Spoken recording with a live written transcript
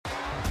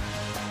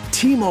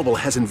T-Mobile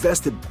has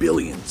invested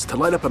billions to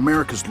light up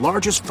America's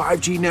largest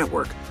 5G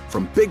network,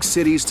 from big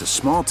cities to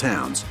small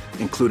towns,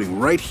 including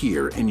right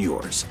here in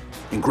yours.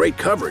 And great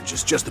coverage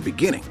is just the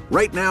beginning.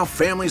 Right now,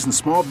 families and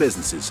small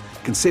businesses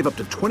can save up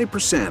to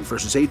 20%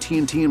 versus AT&T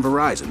and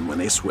Verizon when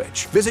they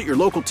switch. Visit your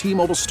local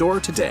T-Mobile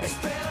store today.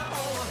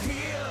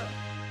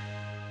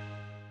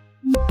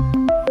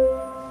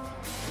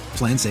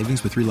 Plan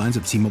savings with 3 lines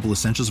of T-Mobile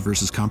Essentials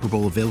versus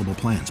comparable available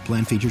plans.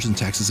 Plan features and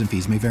taxes and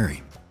fees may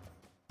vary.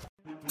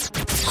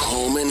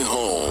 Home and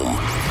Home.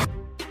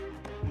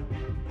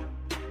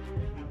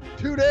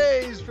 2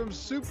 days from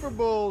Super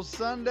Bowl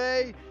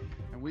Sunday,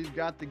 and we've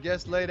got the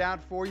guest laid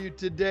out for you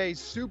today.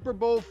 Super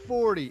Bowl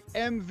 40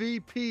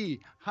 MVP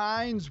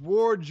Hines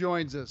Ward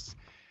joins us.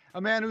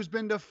 A man who's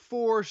been to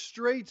 4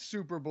 straight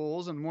Super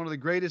Bowls and one of the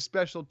greatest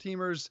special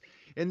teamers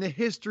in the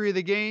history of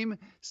the game.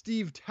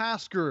 Steve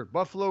Tasker,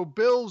 Buffalo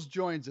Bills,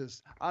 joins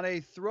us on a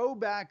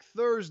Throwback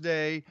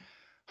Thursday.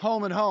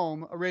 Home and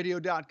Home, a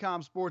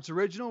radio.com sports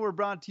original. We're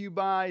brought to you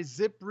by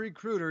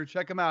ZipRecruiter.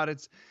 Check them out.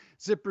 It's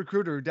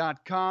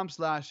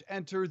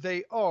ZipRecruiter.com/enter.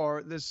 They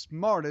are the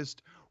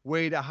smartest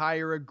way to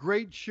hire. A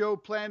great show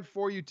planned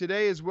for you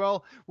today as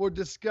well. We'll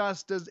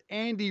discuss, does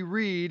Andy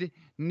Reid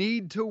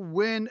need to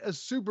win a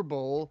Super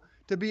Bowl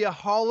to be a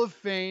Hall of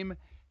Fame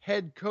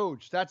head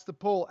coach? That's the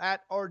poll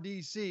at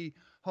RDC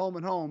Home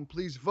and Home.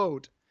 Please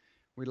vote.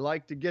 We'd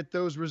like to get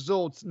those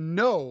results.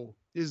 No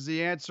is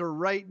the answer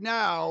right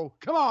now.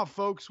 Come on,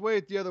 folks. Way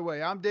it the other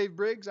way. I'm Dave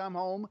Briggs. I'm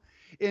home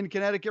in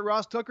Connecticut.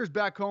 Ross Tucker's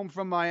back home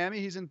from Miami.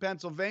 He's in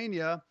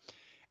Pennsylvania.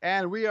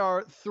 And we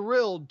are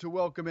thrilled to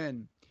welcome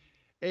in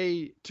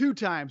a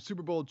 2-time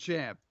Super Bowl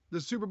champ,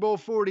 the Super Bowl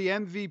 40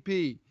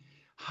 MVP,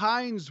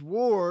 Hines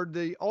Ward,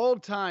 the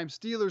all-time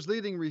Steelers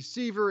leading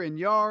receiver in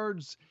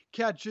yards,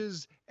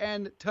 catches,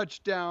 and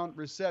touchdown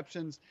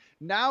receptions.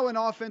 Now an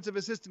offensive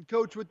assistant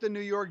coach with the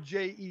New York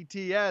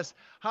Jets.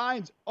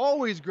 Hines,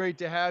 always great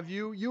to have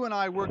you. You and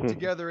I worked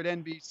together at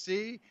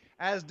NBC,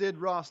 as did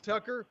Ross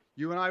Tucker.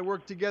 You and I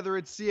worked together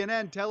at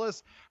CNN. Tell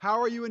us, how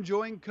are you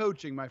enjoying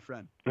coaching, my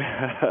friend?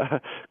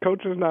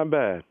 Coaching's not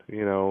bad.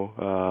 You know,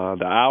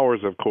 the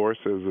hours, of course,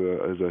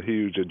 is a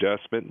huge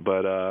adjustment.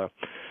 But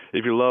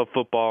if you love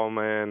football,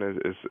 man,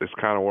 it's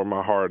kind of where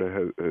my heart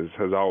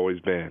has always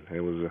been.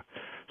 It was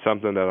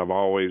something that I've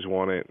always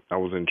wanted. I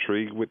was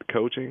intrigued with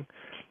coaching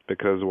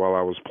because while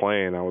I was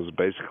playing, I was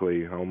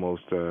basically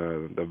almost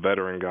the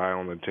veteran guy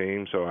on the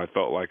team. So I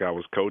felt like I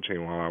was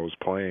coaching while I was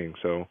playing.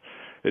 So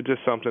it's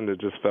just something that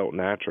just felt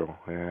natural.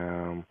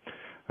 And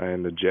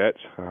the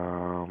Jets,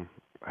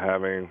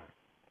 having,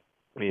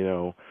 you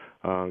know,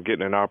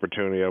 getting an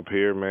opportunity up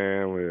here,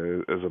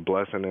 man, is a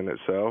blessing in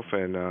itself.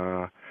 And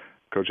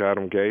Coach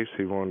Adam Gase,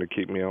 he wanted to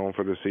keep me on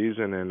for the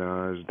season, and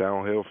it's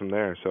downhill from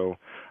there. So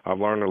I've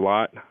learned a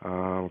lot,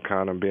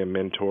 kind of being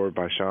mentored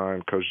by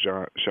Coach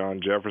Sean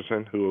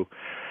Jefferson, who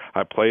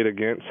I played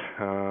against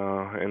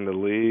in the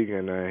league,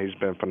 and he's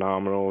been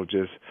phenomenal,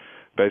 just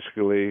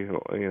basically,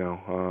 you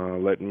know,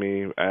 letting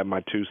me add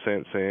my 2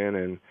 cents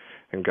in,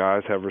 and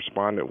guys have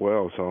responded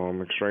well. So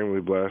I'm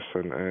extremely blessed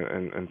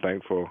and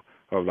thankful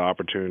of the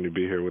opportunity to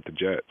be here with the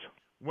Jets.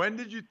 When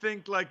did you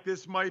think like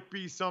this might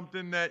be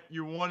something that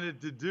you wanted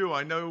to do?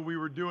 I know we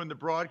were doing the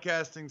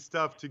broadcasting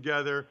stuff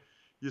together.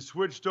 You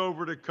switched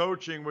over to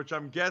coaching, which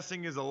I'm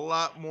guessing is a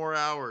lot more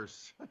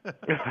hours.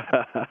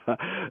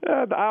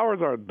 The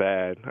hours aren't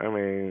bad. I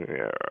mean,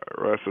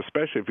 Russ,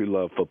 especially if you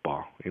love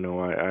football. You know,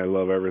 I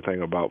love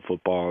everything about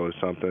football. It's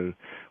something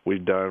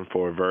we've done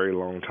for a very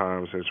long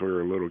time since we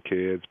were little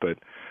kids. But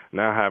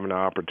now having the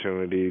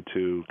opportunity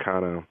to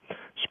kind of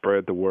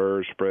spread the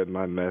word, spread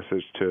my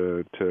message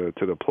to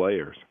the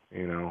players.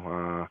 You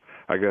know,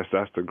 I guess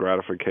that's the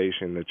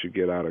gratification that you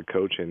get out of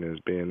coaching, is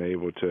being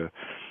able to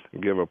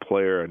give a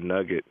player a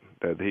nugget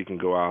that he can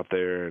go out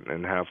there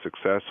and have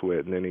success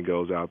with, and then he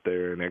goes out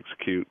there and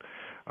execute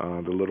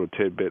the little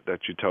tidbit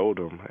that you told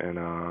him. And,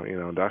 you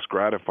know, that's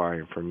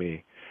gratifying for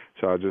me.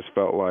 So I just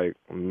felt like,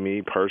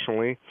 me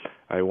personally,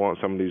 I want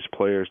some of these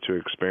players to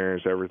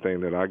experience everything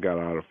that I got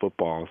out of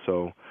football.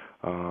 So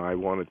I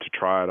wanted to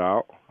try it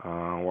out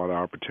while the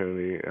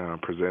opportunity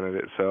presented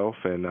itself,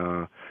 and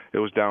it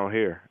was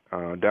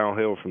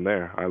downhill from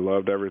there. I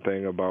loved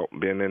everything about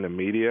being in the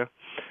media.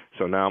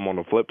 So now I'm on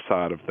the flip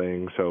side of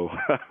things. So,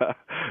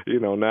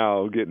 you know,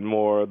 now getting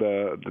more of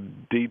the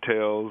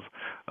details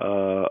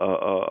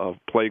of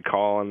play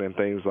calling and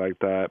things like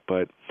that.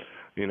 But,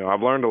 you know,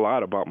 I've learned a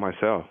lot about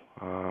myself.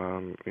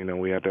 You know,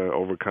 we had to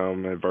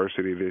overcome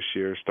adversity this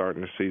year,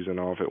 starting the season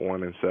off at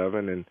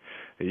 1-7. And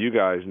you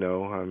guys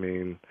know, I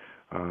mean,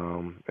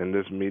 in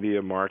this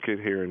media market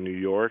here in New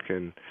York,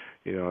 and,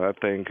 you know, that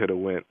thing could have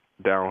went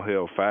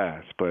downhill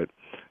fast. But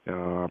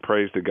I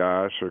praise the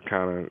guys for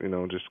kind of, you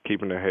know, just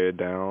keeping their head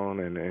down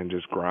and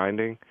just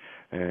grinding.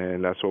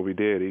 And that's what we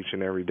did each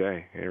and every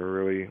day. And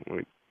really,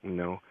 you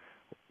know,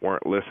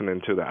 weren't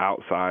listening to the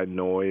outside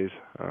noise,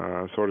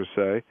 sort of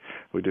say.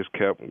 We just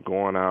kept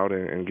going out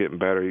and getting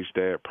better each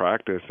day at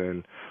practice.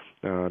 And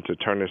to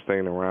turn this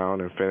thing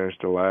around and finish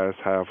the last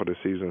half of the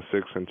season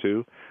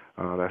 6-2,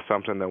 that's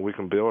something that we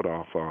can build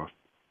off of.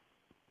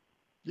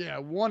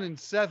 Yeah,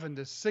 1-7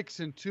 to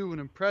 6-2, an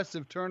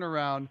impressive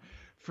turnaround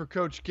for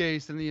Coach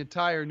Gase and the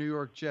entire New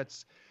York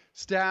Jets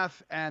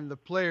staff and the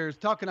players.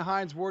 Talking to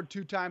Hines Ward,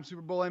 two-time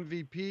Super Bowl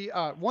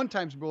MVP,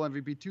 one-time Super Bowl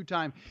MVP,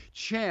 two-time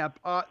champ.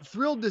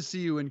 Thrilled to see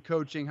you in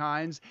coaching,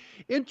 Hines.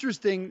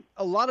 Interesting,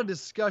 a lot of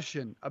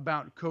discussion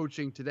about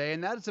coaching today,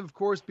 and that is, of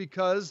course,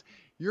 because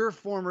your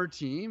former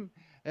team.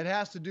 It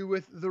has to do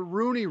with the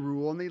Rooney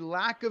Rule and the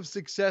lack of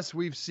success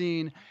we've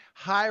seen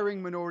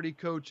hiring minority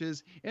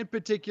coaches, in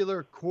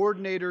particular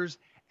coordinators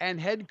and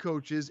head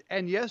coaches.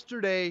 And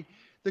yesterday,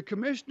 the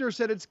commissioner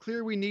said it's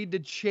clear we need to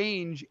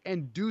change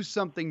and do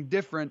something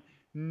different.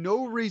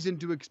 No reason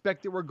to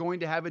expect that we're going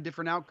to have a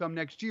different outcome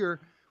next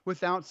year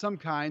without some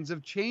kinds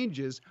of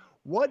changes.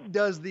 What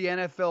does the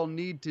NFL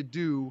need to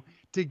do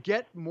to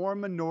get more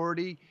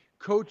minority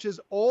coaches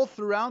all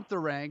throughout the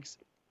ranks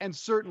and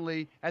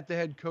certainly at the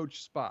head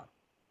coach spot?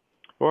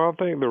 Well,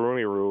 I think the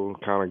Rooney Rule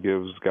kind of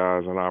gives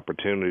guys an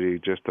opportunity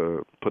just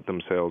to put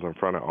themselves in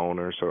front of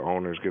owners, so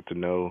owners get to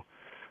know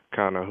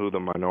kind of who the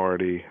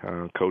minority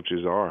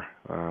coaches are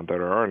that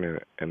are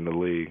in the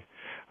league.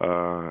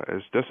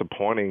 It's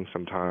disappointing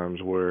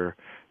sometimes where,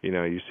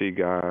 you see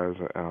guys,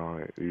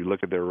 you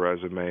look at their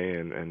resume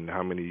and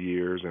how many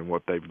years and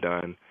what they've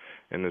done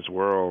in this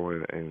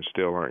world and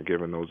still aren't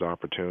given those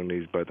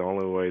opportunities. But the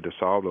only way to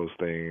solve those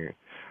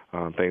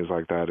things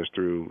like that is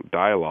through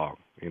dialogue.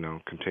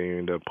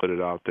 Continuing to put it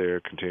out there,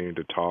 continuing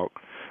to talk,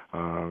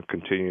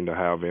 continuing to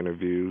have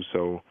interviews,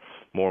 so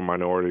more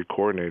minority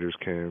coordinators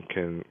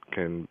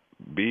can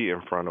be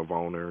in front of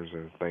owners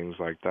and things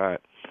like that.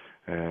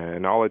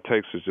 And all it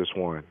takes is just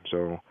one.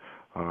 So,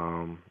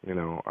 I'm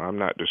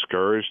not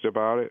discouraged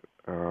about it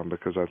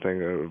because I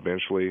think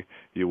eventually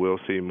you will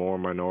see more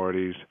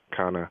minorities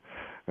kind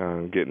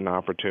of getting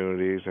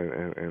opportunities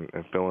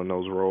and filling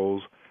those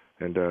roles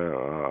and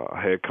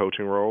head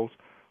coaching roles.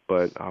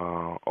 But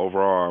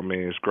overall,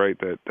 it's great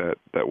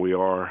that we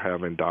are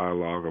having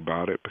dialogue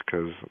about it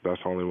because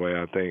that's the only way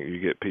I think you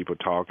get people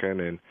talking,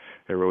 and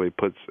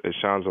it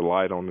shines a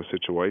light on the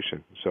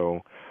situation.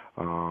 So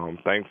I'm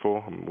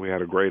thankful. We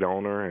had a great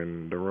owner,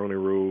 and the Rooney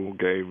Rule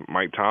gave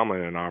Mike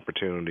Tomlin an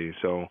opportunity.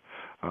 So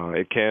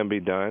it can be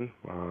done.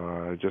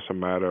 It's just a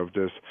matter of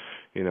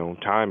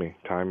timing.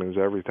 Timing is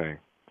everything.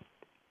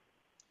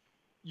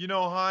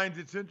 Hines,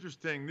 it's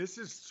interesting. This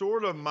is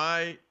sort of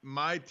my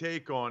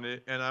take on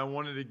it, and I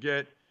wanted to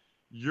get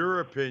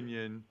your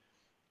opinion.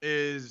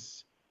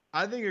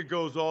 I think it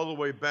goes all the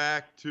way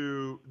back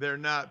to there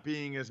not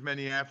being as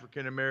many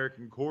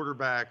African-American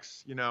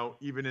quarterbacks,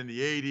 even in the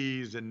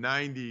 80s and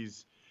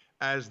 90s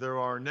as there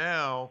are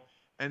now.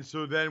 And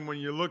so then when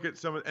you look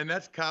at and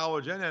that's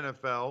college and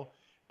NFL,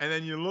 and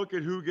then you look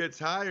at who gets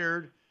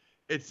hired,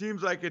 it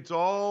seems like it's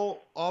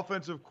all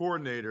offensive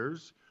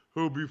coordinators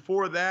who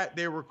before that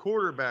they were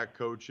quarterback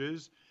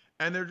coaches,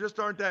 and there just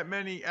aren't that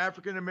many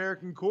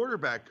African-American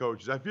quarterback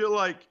coaches. I feel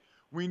like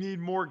we need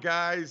more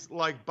guys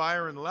like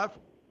Byron Leftwich.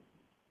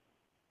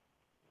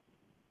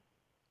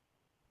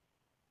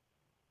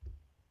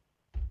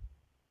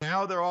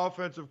 Now they're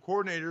offensive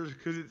coordinators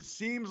because it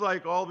seems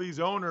like all these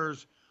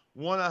owners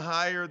want to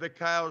hire the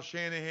Kyle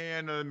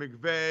Shanahan or the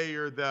McVay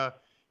or the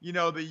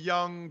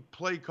young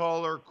play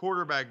caller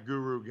quarterback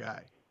guru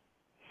guy.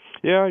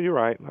 Yeah, you're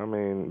right.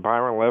 Byron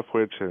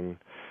Leftwich, and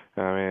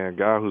a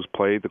guy who's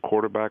played the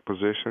quarterback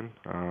position.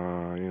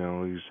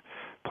 He's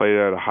played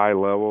at a high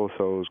level,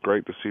 so it's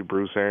great to see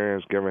Bruce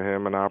Arians giving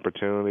him an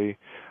opportunity.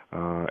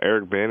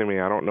 Eric Bieniemy,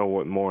 I don't know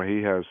what more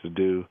he has to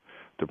do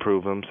to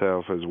prove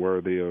himself as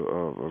worthy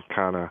of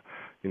kind of,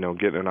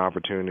 getting an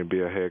opportunity to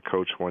be a head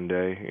coach one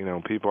day.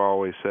 People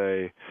always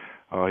say,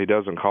 he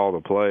doesn't call the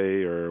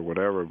play or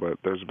whatever, but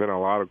there's been a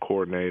lot of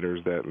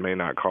coordinators that may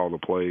not call the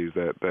plays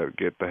that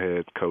get the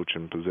head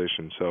coaching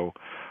position. So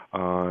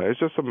it's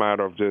just a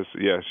matter of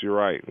yes, you're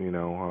right.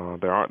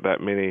 There aren't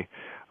that many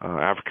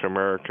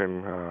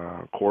African-American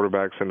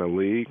quarterbacks in the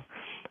league,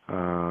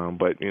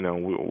 but,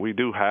 we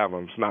do have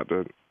them. It's not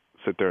to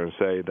sit there and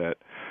say that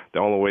the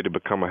only way to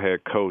become a head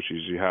coach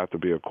is you have to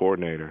be a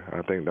coordinator.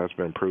 I think that's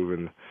been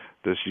proven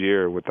this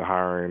year with the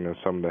hiring of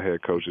some of the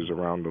head coaches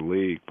around the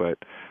league. But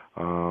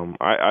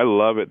I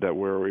love it that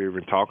we're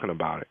even talking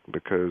about it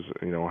because,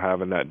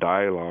 having that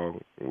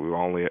dialogue will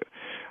only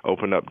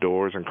open up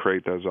doors and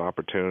create those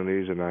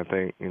opportunities, and I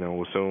think,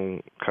 will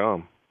soon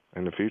come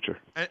in the future.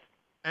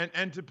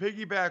 And to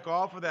piggyback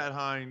off of that,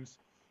 Hines,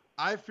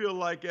 I feel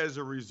like as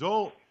a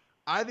result,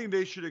 I think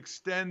they should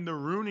extend the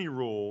Rooney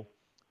Rule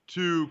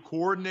to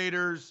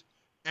coordinators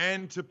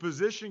and to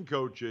position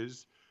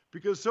coaches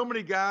because so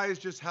many guys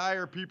just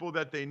hire people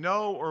that they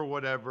know or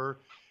whatever.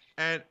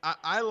 And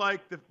I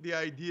like the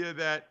idea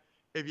that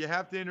if you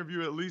have to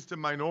interview at least a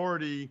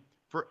minority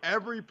for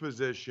every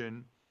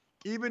position,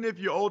 even if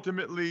you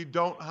ultimately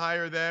don't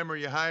hire them or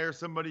you hire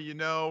somebody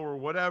or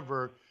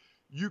whatever,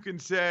 you can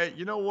say,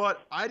 you know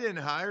what, I didn't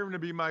hire him to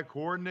be my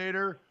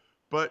coordinator,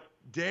 but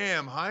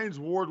damn, Hines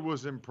Ward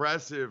was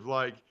impressive.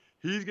 Like,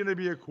 he's going to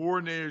be a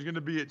coordinator. He's going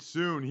to be it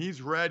soon.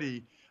 He's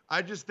ready.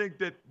 I just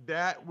think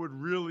that would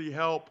really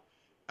help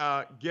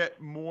get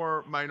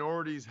more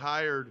minorities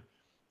hired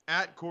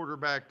at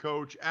quarterback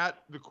coach, at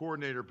the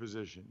coordinator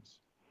positions.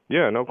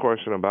 Yeah, no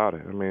question about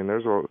it. I mean,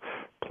 there's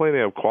plenty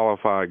of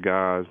qualified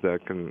guys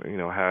that can,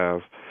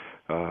 have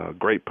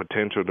great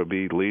potential to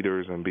be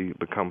leaders and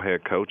become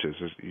head coaches.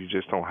 You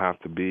just don't have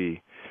to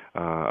be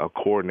a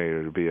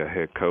coordinator to be a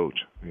head coach.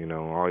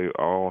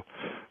 All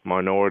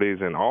minorities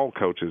and all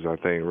coaches, I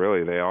think,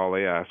 really, they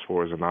ask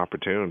for is an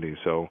opportunity.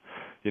 So,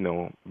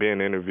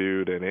 being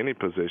interviewed at any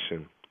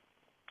position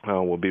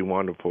will be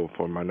wonderful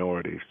for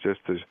minorities,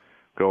 just to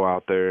go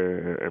out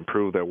there and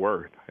prove their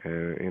worth.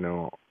 And,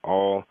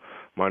 all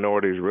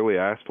minorities really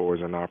ask for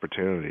is an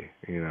opportunity,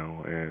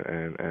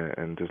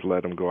 and just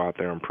let them go out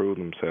there and prove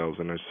themselves.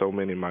 And there's so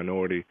many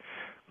minority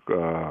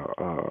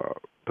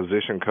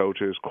position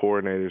coaches,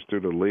 coordinators through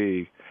the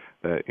league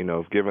that,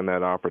 if given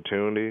that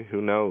opportunity,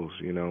 who knows,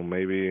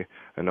 maybe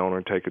an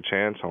owner take a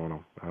chance on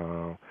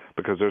them,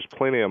 because there's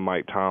plenty of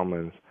Mike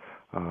Tomlins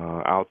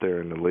out there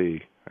in the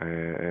league,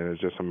 and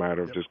it's just a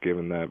matter of just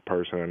giving that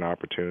person an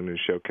opportunity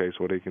to showcase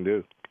what he can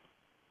do.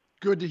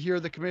 Good to hear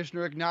the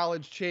commissioner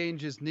acknowledge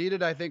change is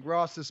needed. I think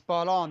Ross is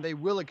spot on. They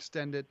will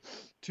extend it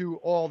to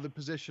all the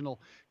positional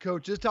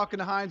coaches. Talking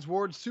to Hines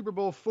Ward, Super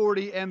Bowl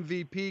 40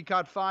 MVP,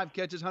 caught 5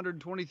 catches,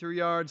 123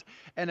 yards,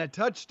 and a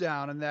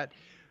touchdown in that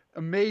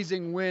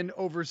amazing win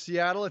over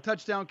Seattle. A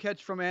touchdown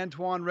catch from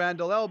Antoine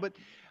Randall. But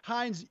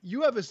Hines,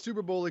 you have a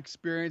Super Bowl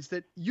experience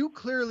that you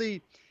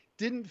clearly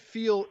didn't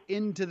feel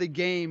into the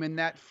game in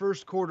that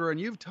first quarter, and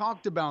you've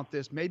talked about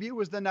this. Maybe it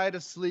was the night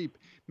of sleep.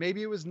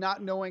 Maybe it was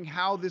not knowing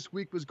how this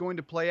week was going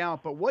to play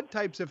out. But what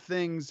types of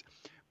things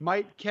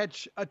might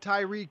catch a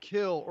Tyreek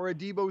Hill or a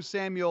Deebo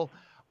Samuel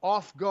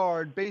off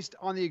guard based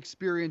on the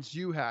experience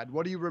you had?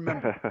 What do you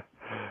remember?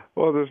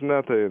 Well, there's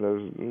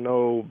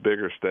no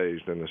bigger stage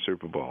than the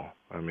Super Bowl.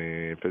 I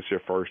mean, if it's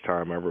your first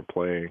time ever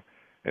playing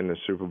in the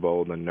Super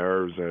Bowl, the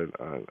nerves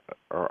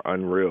are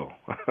unreal.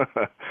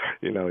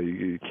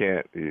 You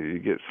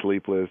get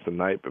sleepless the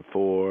night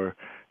before.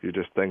 You're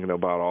just thinking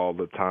about all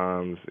the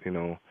times,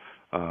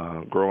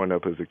 growing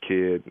up as a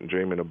kid and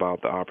dreaming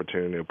about the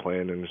opportunity of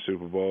playing in the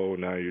Super Bowl.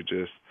 Now you're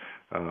just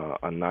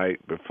a night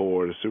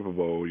before the Super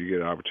Bowl, you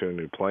get an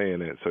opportunity to play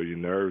in it, so your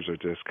nerves are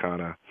just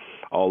kind of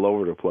all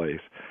over the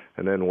place.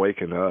 And then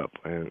waking up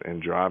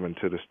and driving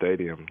to the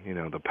stadium,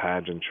 the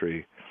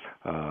pageantry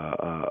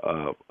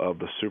of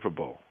the Super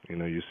Bowl.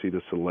 You see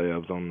the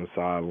celebs on the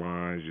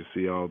sidelines. You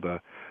see all the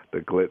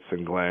glitz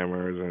and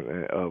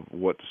glamours of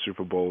what the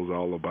Super Bowl is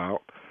all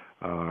about.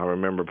 I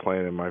remember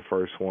playing in my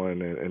first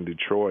one in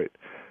Detroit,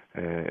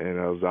 and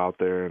I was out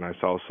there and I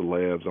saw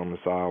celebs on the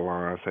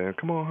sideline saying,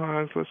 "Come on,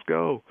 Hines, let's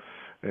go."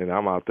 And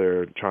I'm out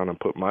there trying to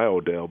put my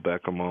Odell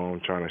Beckham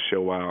on, trying to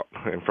show out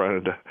in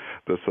front of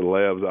the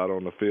celebs out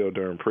on the field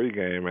during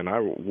pregame, and I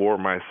wore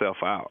myself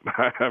out.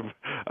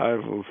 I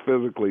was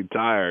physically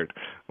tired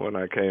when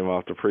I came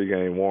off the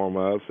pregame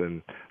warm-ups,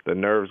 and the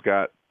nerves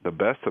got the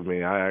best of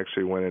me. I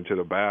actually went into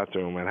the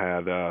bathroom and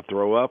had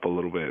throw up a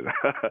little bit.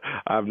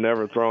 I've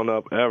never thrown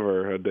up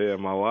ever a day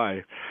in my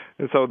life.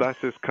 And so that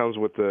just comes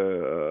with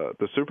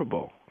the Super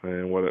Bowl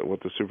and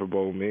what the Super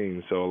Bowl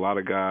means. So a lot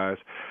of guys,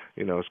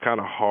 it's kind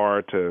of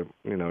hard to,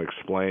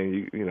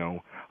 explain.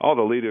 All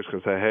the leaders can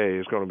say, hey,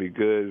 it's going to be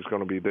good, it's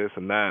going to be this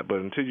and that. But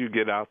until you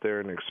get out there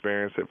and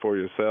experience it for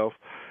yourself,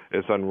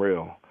 it's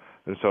unreal.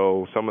 And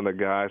so some of the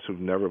guys who've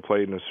never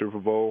played in the Super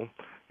Bowl,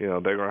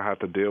 they're going to have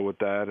to deal with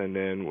that. And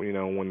then,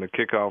 when the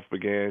kickoff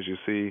begins, you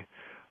see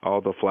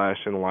all the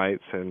flashing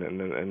lights,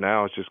 and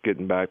now it's just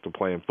getting back to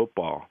playing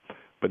football.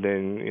 But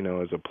then,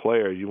 as a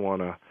player, you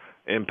want to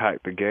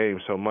impact the game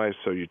so much,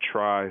 so you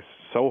try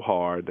so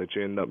hard that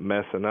you end up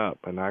messing up.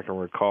 And I can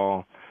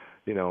recall,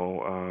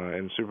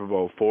 in Super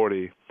Bowl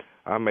 40,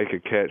 I make a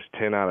catch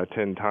 10 out of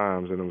 10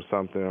 times, and it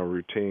was a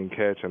routine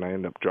catch, and I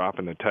end up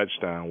dropping a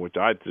touchdown, which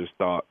I just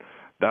thought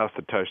that's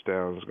the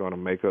touchdown that's going to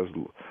make us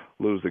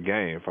lose the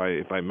game.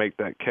 If I make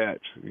that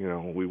catch,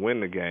 we win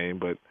the game.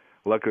 But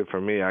luckily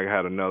for me, I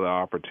had another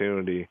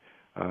opportunity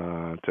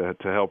to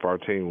help our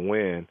team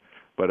win.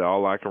 But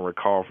all I can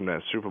recall from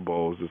that Super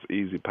Bowl is this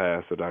easy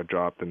pass that I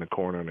dropped in the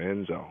corner of the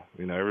end zone.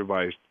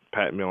 Everybody's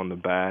patting me on the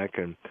back,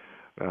 and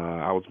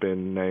I was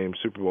being named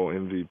Super Bowl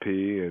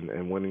MVP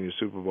and winning the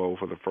Super Bowl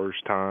for the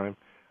first time.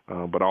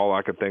 But all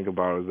I could think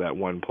about is that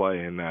one play,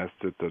 and that's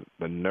that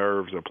the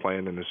nerves of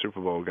playing in the Super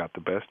Bowl got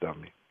the best of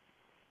me.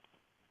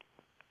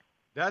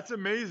 That's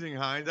amazing,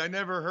 Hines. I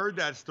never heard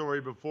that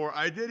story before.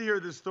 I did hear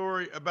the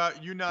story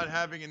about you not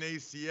having an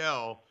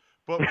ACL,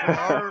 but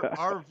for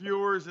our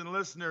viewers and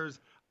listeners,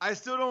 I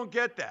still don't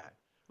get that.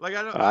 Like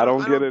I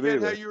don't get it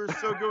either. How you were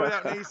so good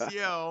without an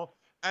ACL.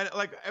 And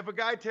like, if a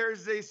guy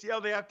tears his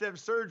ACL, they have to have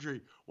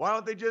surgery. Why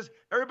don't they just?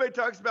 Everybody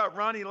talks about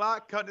Ronnie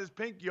Lott cutting his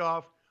pinky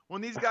off.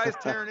 When these guys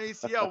tear an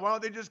ACL, why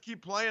don't they just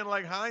keep playing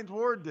like Hines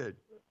Ward did?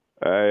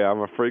 Hey, I'm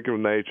a freak of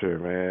nature,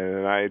 man.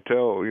 And I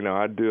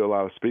I do a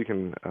lot of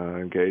speaking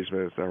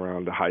engagements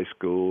around the high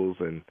schools,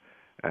 and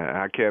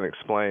I can't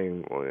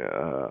explain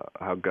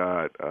how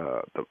God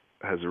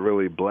has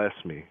really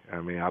blessed me.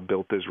 I mean, I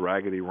built this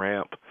raggedy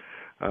ramp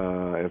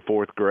in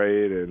fourth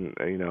grade, and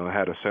I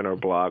had a center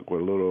block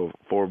with a little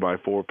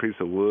 4x4 piece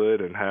of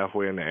wood, and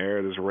halfway in the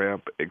air, this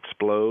ramp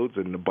explodes,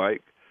 and the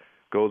bike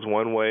goes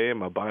one way, and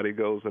my body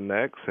goes the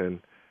next, and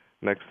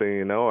next thing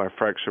you know, I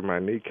fractured my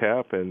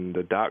kneecap, and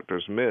the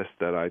doctors missed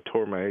that I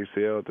tore my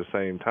ACL at the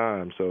same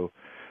time. So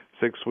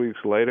 6 weeks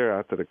later,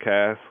 after the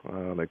cast,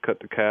 they cut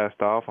the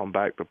cast off. I'm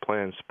back to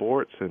playing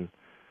sports, and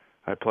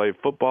I played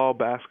football,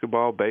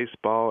 basketball,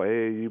 baseball,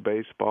 AAU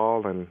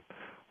baseball, and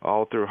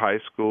all through high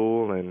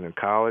school and in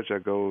college. I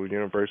go to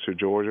University of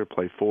Georgia,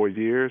 play 4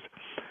 years.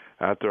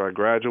 After I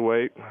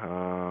graduate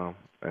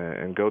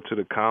and go to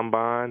the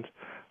combines,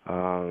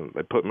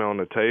 they put me on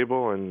the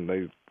table and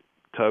they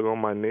tug on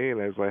my knee, and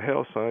they was like,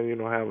 hell, son, you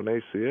don't have an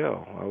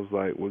ACL. I was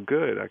like, well,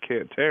 good, I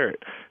can't tear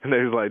it. And they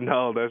was like,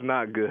 no, that's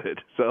not good.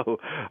 So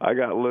I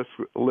got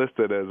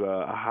listed as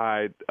a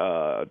high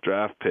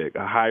draft pick,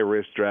 a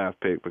high-risk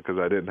draft pick, because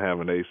I didn't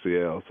have an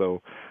ACL.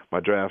 So my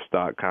draft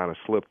stock kind of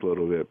slipped a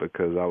little bit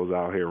because I was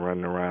out here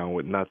running around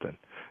with nothing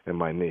in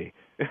my knee.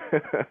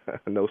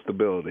 No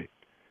stability.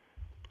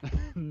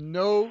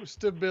 No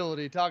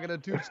stability. Talking to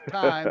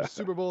two-time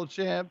Super Bowl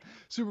champ,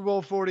 Super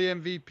Bowl 40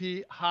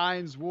 MVP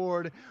Hines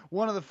Ward.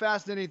 One of the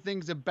fascinating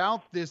things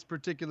about this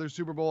particular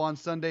Super Bowl on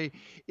Sunday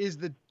is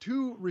the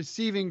two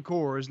receiving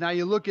cores. Now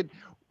you look at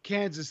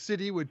Kansas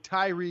City with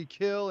Tyreek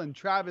Hill and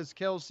Travis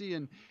Kelce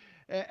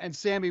and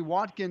Sammy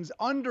Watkins.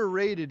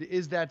 Underrated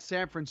is that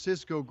San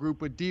Francisco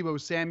group with Deebo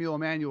Samuel,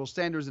 Emmanuel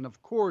Sanders, and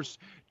of course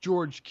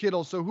George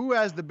Kittle. So who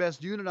has the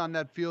best unit on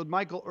that field?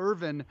 Michael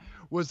Irvin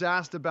was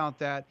asked about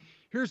that.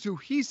 Here's who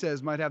he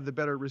says might have the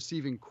better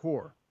receiving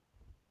core.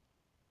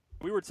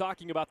 We were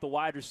talking about the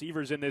wide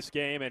receivers in this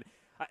game, and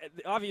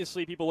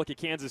obviously people look at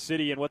Kansas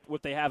City and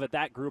what they have at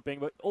that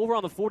grouping. But over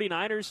on the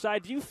 49ers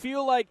side, do you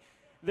feel like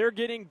they're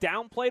getting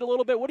downplayed a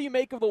little bit? What do you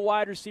make of the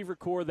wide receiver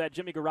core that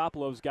Jimmy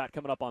Garoppolo's got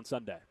coming up on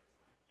Sunday?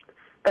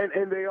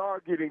 And they are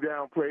getting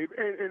downplayed,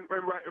 and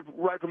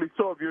rightfully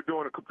so if you're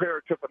doing a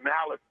comparative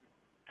analysis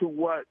to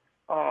what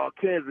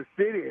Kansas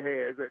City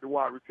has at the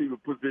wide receiver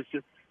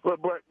position. But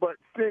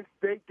since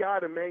they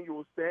got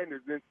Emmanuel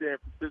Sanders in San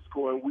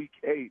Francisco in Week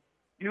 8,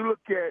 you look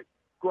at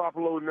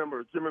Garoppolo's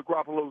numbers, Jimmy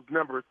Garoppolo's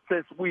numbers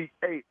since Week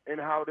 8 and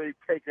how they've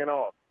taken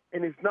off.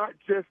 And it's not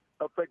just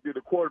affected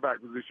the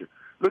quarterback position.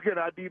 Look at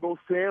how Deebo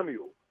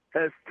Samuel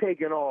has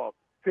taken off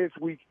since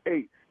Week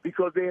 8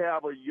 because they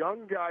have a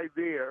young guy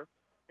there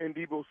in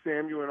Deebo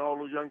Samuel and all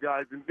those young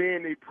guys, and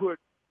then they put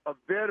a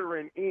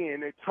veteran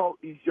in and taught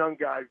these young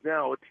guys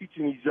now, or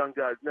teaching these young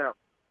guys now,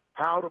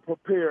 how to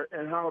prepare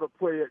and how to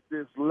play at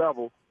this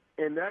level.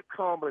 And that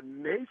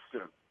combination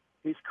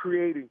is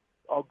creating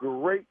a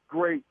great,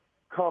 great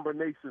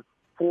combination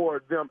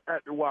for them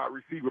at the wide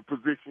receiver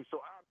position.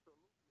 So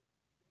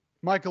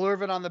Michael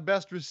Irvin on the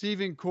best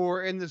receiving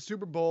core in the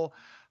Super Bowl.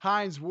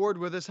 Hines Ward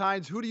with us.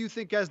 Hines, who do you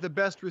think has the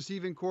best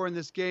receiving core in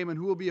this game, and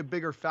who will be a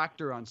bigger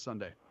factor on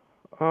Sunday?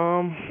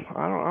 I'm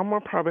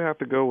gonna probably have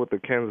to go with the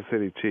Kansas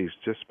City Chiefs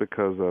just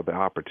because of the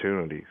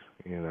opportunities.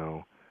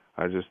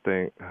 I just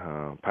think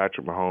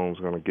Patrick Mahomes is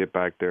going to get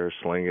back there,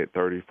 sling it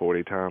 30,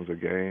 40 times a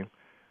game,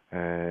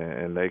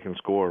 and they can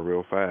score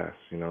real fast.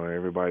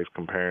 Everybody's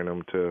comparing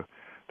them to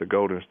the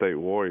Golden State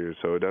Warriors,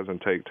 so it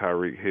doesn't take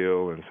Tyreek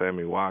Hill and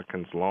Sammy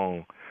Watkins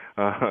long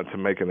to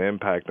make an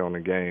impact on the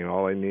game.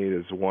 All they need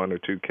is one or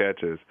two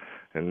catches,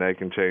 and they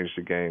can change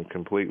the game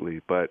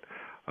completely. But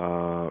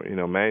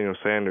Emmanuel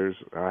Sanders,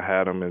 I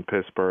had him in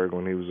Pittsburgh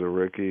when he was a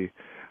rookie,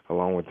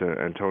 along with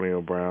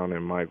Antonio Brown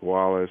and Mike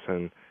Wallace,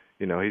 and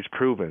he's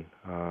proven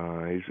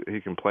he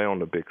can play on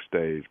the big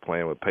stage,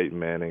 playing with Peyton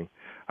Manning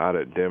out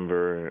at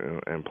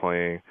Denver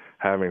and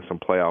having some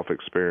playoff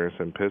experience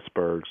in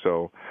Pittsburgh.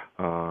 So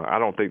I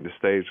don't think the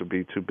stage would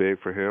be too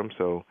big for him.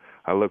 So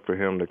I look for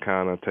him to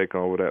kind of take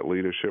over that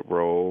leadership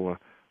role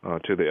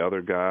to the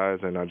other guys.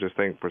 And I just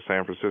think for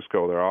San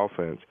Francisco, their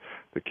offense,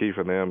 the key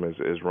for them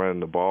is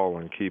running the ball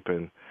and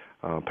keeping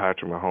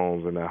Patrick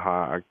Mahomes and that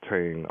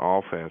high-octane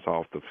offense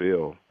off the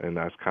field. And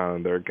that's kind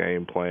of their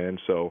game plan.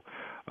 So,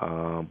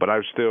 but I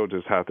still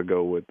just have to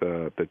go with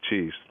the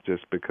Chiefs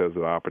just because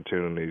of the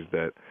opportunities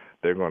that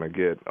they're going to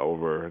get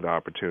over the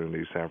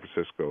opportunities San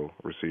Francisco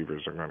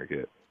receivers are going to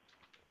get.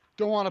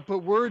 Don't want to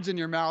put words in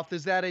your mouth.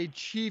 Is that a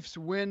Chiefs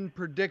win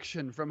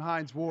prediction from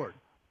Hines Ward?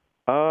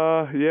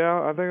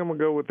 Yeah, I think I'm going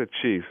to go with the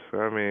Chiefs.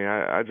 I mean,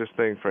 I just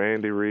think for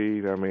Andy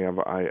Reid, I mean,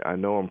 I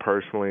know him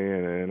personally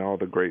and all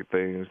the great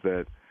things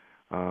that,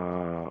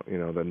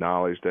 the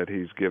knowledge that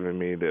he's given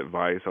me, the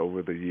advice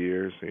over the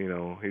years.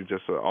 He's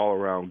just an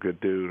all-around good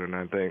dude, and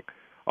I think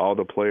all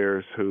the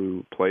players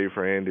who play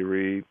for Andy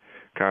Reid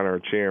kind of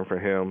are cheering for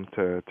him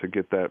to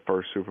get that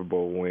first Super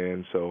Bowl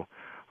win. So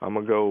I'm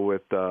going to go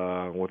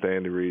with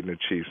Andy Reid and the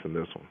Chiefs in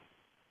this one.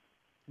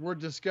 We're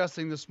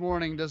discussing this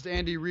morning, does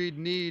Andy Reid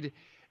need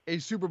a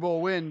Super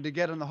Bowl win to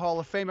get in the Hall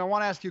of Fame? I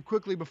want to ask you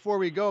quickly before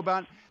we go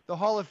about the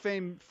Hall of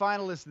Fame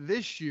finalists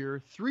this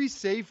year. 3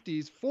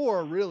 safeties,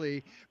 4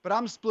 really, but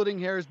I'm splitting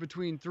hairs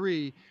between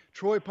 3.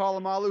 Troy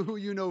Polamalu, who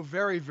you know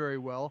very, very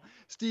well,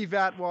 Steve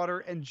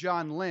Atwater, and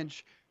John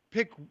Lynch.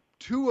 Pick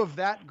 2 of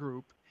that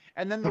group,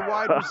 and then the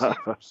wide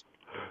receivers.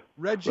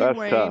 Reggie That's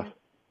Wayne. tough.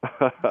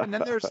 And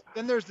then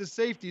there's the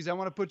safeties. I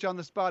want to put you on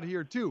the spot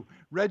here too.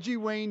 Reggie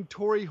Wayne,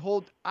 Torrey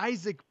Holt,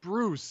 Isaac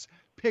Bruce.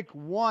 Pick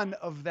one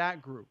of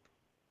that group.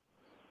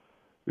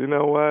 You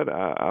know what?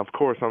 Of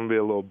course, I'm going to be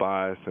a little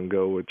biased and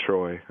go with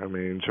Troy. I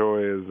mean,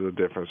 Troy is a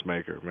difference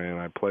maker, man.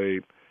 I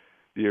played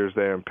years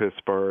there in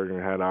Pittsburgh and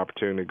had the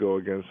opportunity to go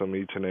against him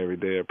each and every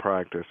day at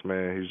practice.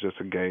 Man, he's just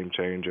a game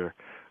changer.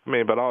 I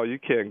mean, but you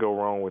can't go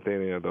wrong with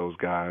any of those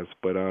guys.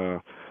 But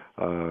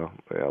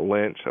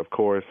Lynch, of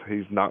course,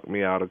 he's knocked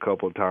me out a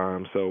couple of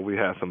times. So we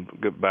had some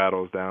good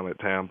battles down at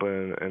Tampa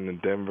and in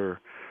Denver.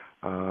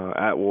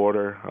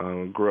 Atwater,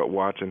 grew up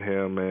watching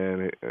him,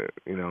 man.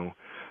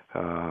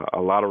 A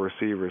lot of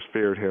receivers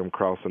feared him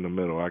crossing the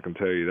middle, I can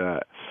tell you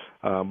that.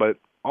 But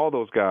all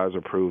those guys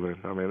are proven.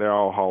 I mean, they're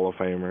all Hall of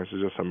Famers.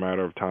 It's just a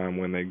matter of time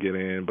when they get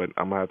in. But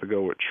I'm going to have to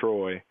go with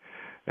Troy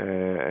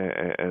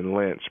and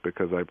Lynch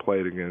because I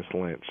played against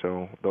Lynch.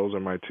 So those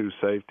are my two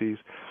safeties.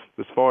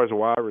 As far as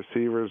wide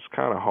receivers,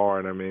 kind of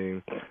hard. I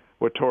mean,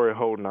 what Torrey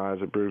Holt and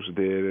Isaac Bruce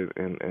did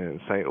in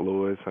St.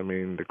 Louis, I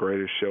mean, the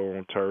greatest show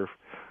on turf.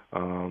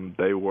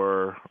 They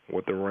were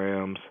with the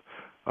Rams.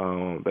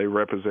 They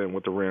represent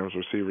what the Rams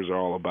receivers are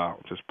all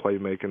about, just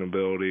playmaking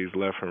abilities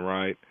left and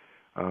right.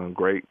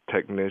 Great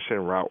technician,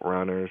 route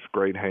runners,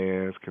 great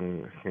hands,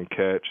 can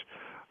catch.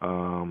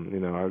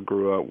 I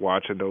grew up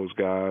watching those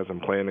guys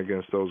and playing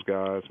against those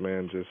guys,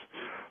 man, just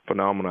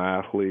phenomenal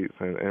athletes.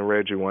 And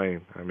Reggie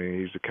Wayne, I mean,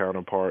 he's the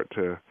counterpart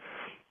to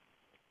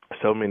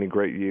so many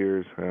great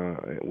years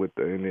with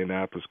the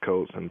Indianapolis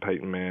Colts and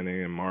Peyton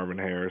Manning and Marvin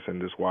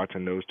Harrison, just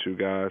watching those two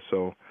guys.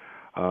 So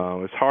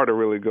it's hard to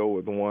really go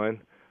with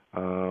one. So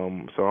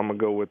I'm going to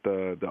go with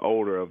the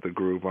older of the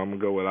group. I'm going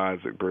to go with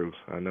Isaac Bruce.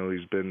 I know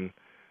he's been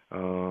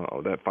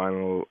that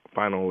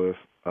finalist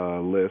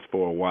list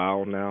for a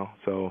while now.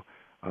 So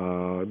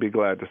I'd be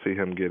glad to see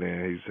him get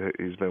in.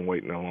 He's been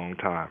waiting a long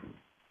time.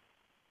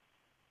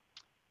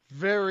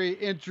 Very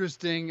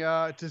interesting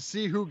to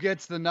see who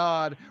gets the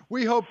nod.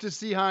 We hope to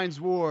see Hines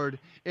Ward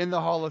in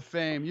the Hall of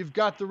Fame. You've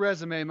got the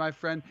resume, my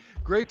friend.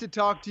 Great to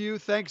talk to you.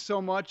 Thanks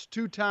so much.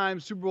 Two-time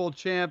Super Bowl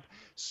champ,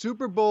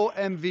 Super Bowl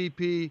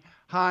MVP,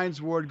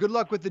 Hines Ward. Good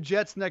luck with the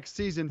Jets next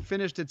season.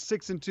 Finished at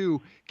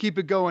 6-2. Keep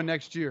it going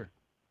next year.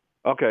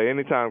 Okay,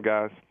 anytime,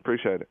 guys.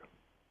 Appreciate it.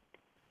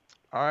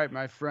 All right,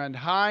 my friend.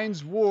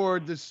 Hines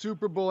Ward, the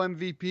Super Bowl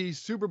MVP,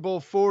 Super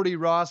Bowl 40,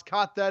 Ross.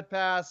 Caught that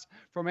pass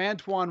from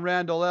Antoine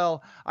Randall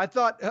L. I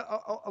thought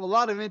a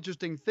lot of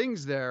interesting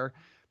things there,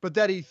 but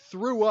that he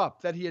threw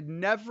up, that he had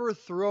never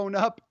thrown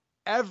up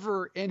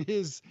ever in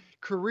his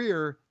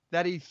career,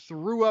 that he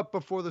threw up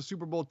before the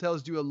Super Bowl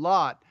tells you a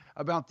lot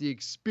about the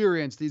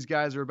experience these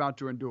guys are about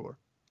to endure.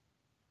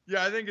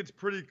 Yeah, I think it's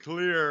pretty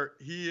clear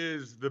he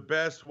is the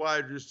best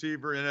wide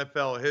receiver in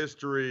NFL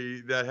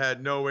history that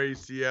had no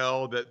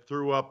ACL, that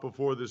threw up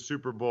before the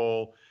Super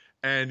Bowl,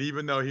 and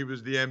even though he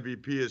was the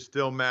MVP, is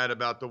still mad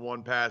about the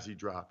one pass he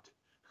dropped.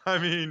 I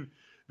mean,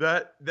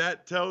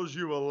 that tells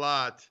you a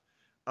lot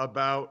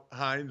about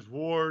Hines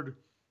Ward,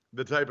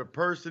 the type of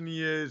person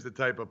he is, the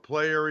type of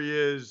player he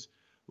is.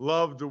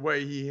 Loved the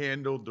way he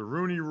handled the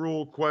Rooney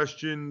Rule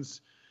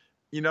questions.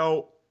 I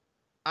don't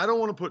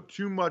want to put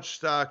too much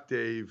stock,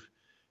 Dave,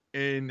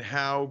 in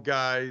how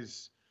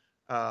guys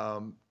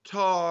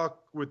talk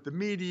with the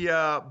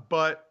media,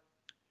 but,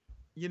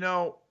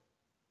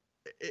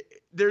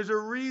 there's a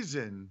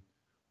reason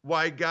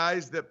why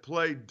guys that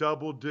play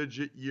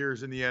double-digit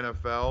years in the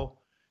NFL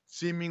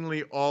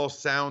seemingly all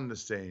sound the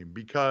same,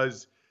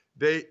 because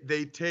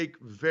they take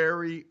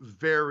very,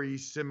 very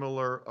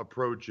similar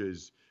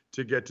approaches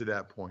to get to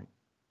that point.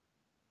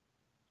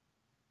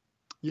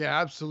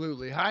 Yeah,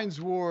 absolutely. Hines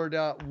Ward,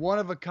 one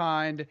of a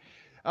kind.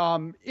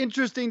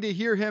 Interesting to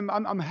hear him.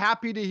 I'm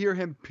happy to hear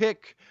him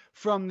pick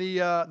from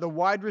the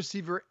wide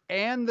receiver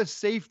and the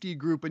safety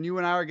group, and you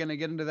and I are going to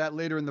get into that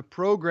later in the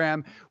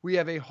program. We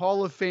have a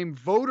Hall of Fame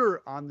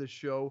voter on the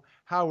show,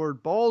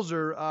 Howard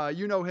Balzer.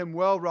 You know him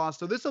well, Ross,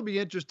 so this will be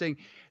interesting.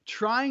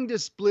 Trying to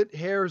split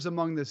hairs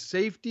among the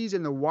safeties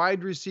and the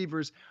wide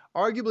receivers,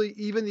 arguably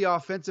even the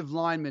offensive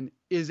linemen,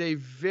 is a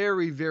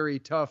very, very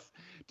tough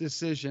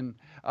decision.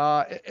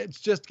 It's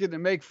just going to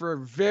make for a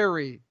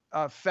very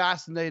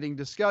fascinating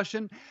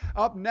discussion.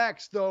 Up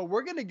next, though,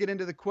 we're going to get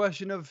into the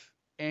question of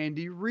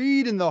Andy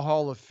Reid in the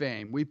Hall of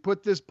Fame. We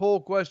put this poll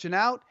question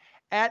out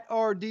at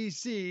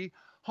RDC,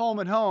 home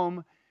and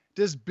home.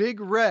 Does Big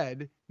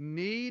Red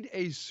need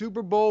a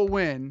Super Bowl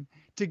win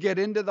to get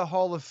into the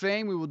Hall of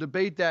Fame? We will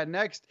debate that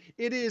next.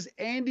 It is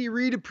Andy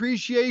Reid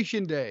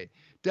Appreciation Day.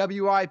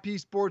 WIP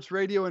Sports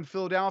Radio in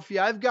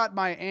Philadelphia. I've got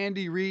my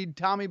Andy Reid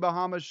Tommy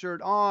Bahama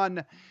shirt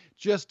on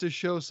just to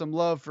show some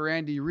love for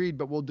Andy Reid,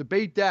 but we'll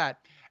debate that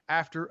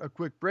after a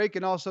quick break.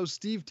 And also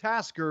Steve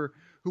Tasker,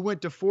 who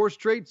went to 4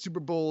 straight Super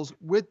Bowls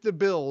with the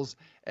Bills,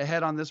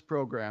 ahead on this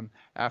program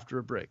after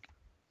a break.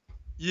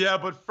 Yeah,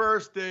 but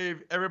first,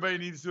 Dave, everybody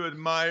needs to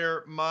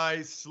admire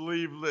my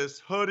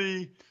sleeveless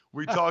hoodie.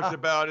 We talked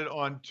about it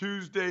on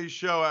Tuesday's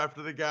show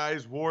after the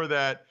guys wore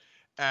that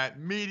at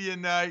media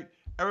night.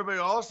 Everybody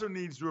also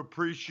needs to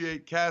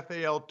appreciate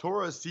Cafe El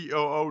Toro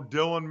COO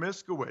Dylan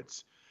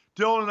Miskowitz.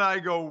 Dylan and I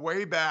go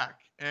way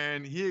back,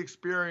 and he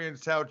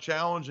experienced how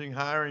challenging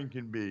hiring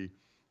can be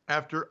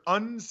after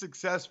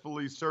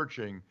unsuccessfully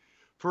searching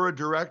for a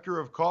director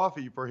of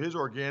coffee for his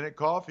organic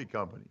coffee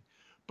company.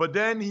 But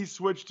then he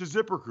switched to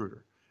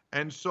ZipRecruiter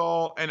and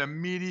saw an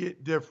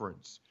immediate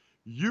difference.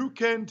 You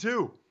can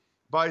too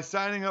by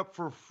signing up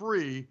for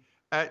free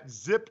at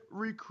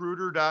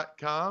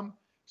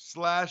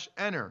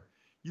ziprecruiter.com/enter.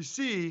 You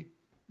see,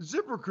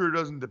 ZipRecruiter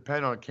doesn't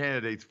depend on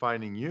candidates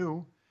finding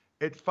you.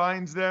 It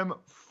finds them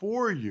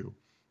for you.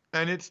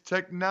 And its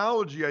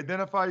technology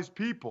identifies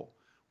people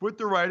with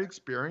the right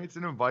experience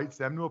and invites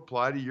them to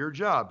apply to your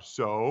job.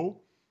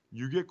 So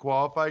you get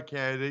qualified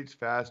candidates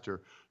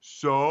faster.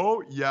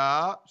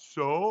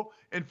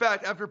 In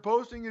fact, after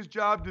posting his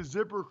job to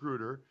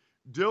ZipRecruiter,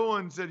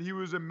 Dylan said he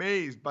was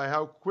amazed by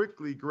how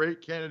quickly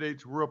great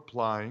candidates were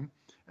applying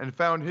and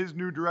found his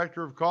new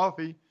director of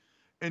coffee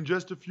in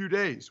just a few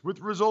days. With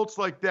results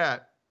like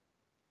that,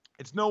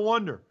 it's no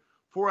wonder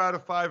 4 out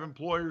of 5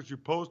 employers who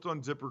post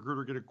on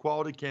ZipRecruiter get a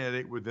quality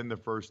candidate within the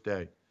first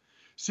day.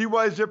 See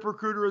why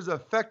ZipRecruiter is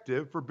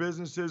effective for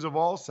businesses of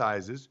all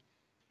sizes.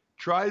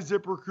 Try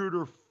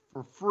ZipRecruiter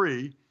for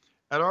free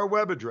at our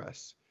web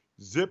address,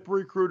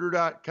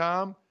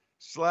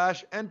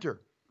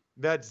 ziprecruiter.com/enter.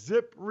 That's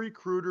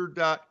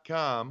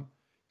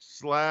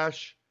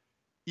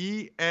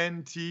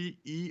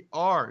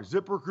ziprecruiter.com/ENTER.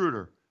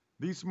 ZipRecruiter,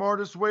 the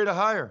smartest way to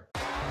hire.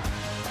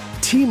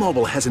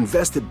 T-Mobile has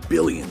invested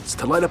billions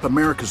to light up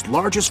America's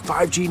largest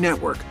 5G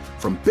network,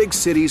 from big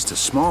cities to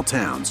small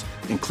towns,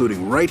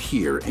 including right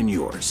here in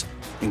yours.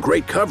 And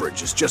great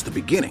coverage is just the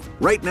beginning.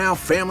 Right now,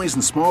 families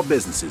and small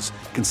businesses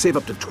can save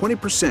up to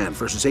 20%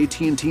 versus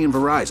AT&T and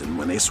Verizon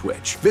when they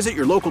switch. Visit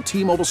your local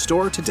T-Mobile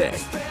store today.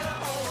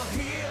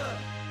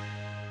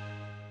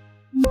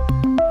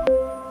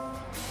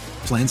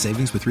 Plan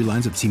savings with 3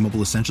 lines of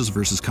T-Mobile Essentials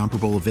versus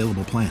comparable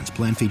available plans.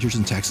 Plan features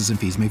and taxes and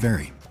fees may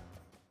vary.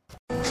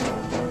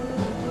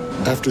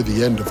 After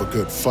the end of a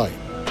good fight,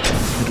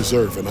 you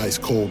deserve an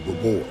ice-cold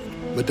reward.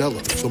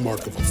 Modelo is the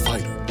mark of a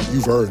fighter.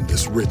 You've earned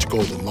this rich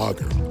golden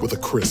lager with a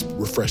crisp,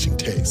 refreshing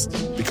taste.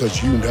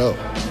 Because you know,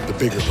 the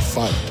bigger the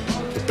fight,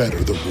 the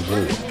better the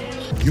reward.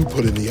 You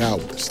put in the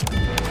hours,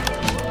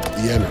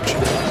 the energy,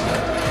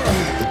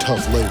 the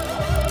tough labor.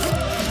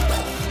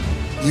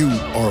 You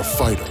are a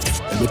fighter,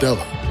 and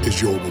Modelo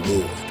is your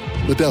reward.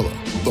 Modelo,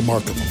 the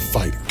mark of a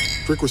fighter.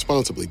 Drink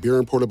responsibly. Beer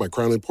imported by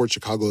Crown Imports,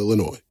 Chicago,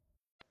 Illinois.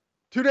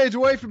 2 days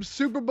away from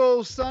Super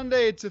Bowl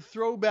Sunday, it's a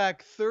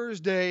throwback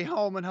Thursday,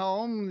 home and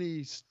home.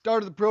 The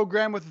start of the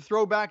program with a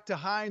throwback to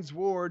Hines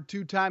Ward,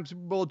 2-time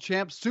Super Bowl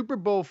champ, Super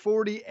Bowl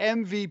 40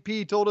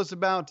 MVP, told us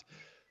about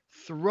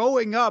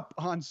throwing up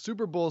on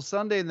Super Bowl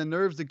Sunday and the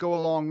nerves that go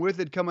along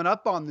with it. Coming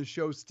up on the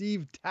show,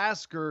 Steve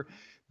Tasker,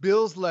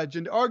 Bills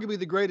legend, arguably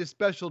the greatest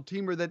special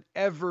teamer that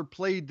ever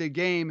played the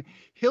game.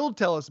 He'll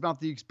tell us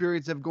about the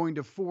experience of going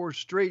to 4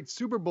 straight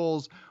Super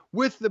Bowls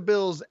with the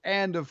Bills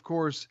and, of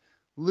course,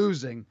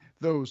 losing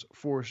those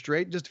 4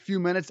 straight. Just a few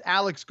minutes,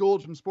 Alex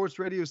Gold from Sports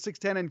Radio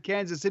 610 in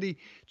Kansas City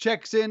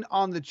checks in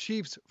on the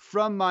Chiefs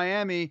from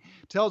Miami,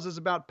 tells us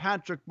about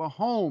Patrick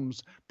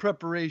Mahomes'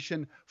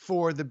 preparation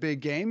for the big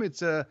game.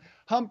 It's a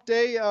hump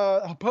day,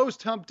 a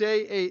post-hump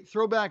day, a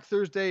throwback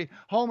Thursday,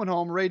 home and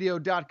home,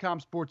 radio.com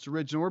sports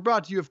original. We're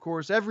brought to you, of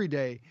course, every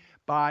day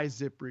by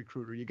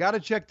ZipRecruiter. You got to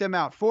check them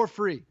out for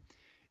free.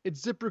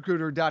 It's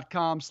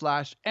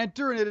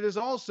ziprecruiter.com/enter, and it is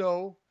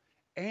also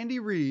Andy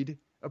Reid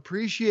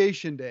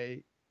Appreciation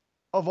Day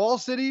of all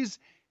cities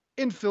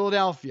in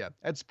Philadelphia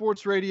at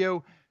Sports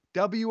Radio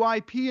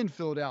WIP in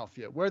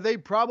Philadelphia, where they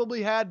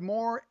probably had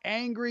more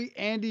angry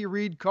Andy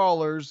Reid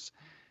callers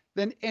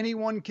than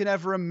anyone can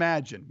ever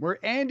imagine, where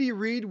Andy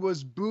Reid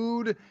was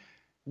booed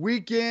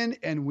week in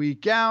and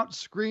week out,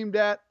 screamed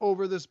at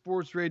over the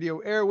Sports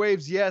Radio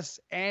airwaves. Yes,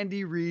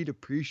 Andy Reid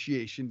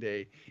Appreciation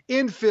Day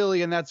in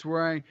Philly, and that's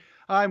where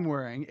I'm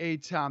wearing a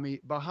Tommy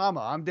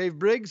Bahama. I'm Dave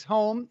Briggs,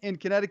 home in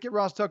Connecticut.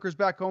 Ross Tucker's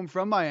back home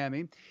from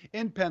Miami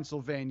in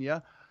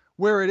Pennsylvania,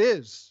 where it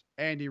is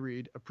Andy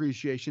Reid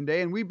Appreciation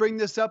Day. And we bring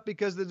this up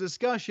because the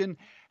discussion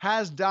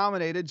has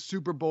dominated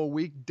Super Bowl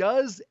week.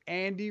 Does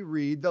Andy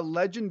Reid, the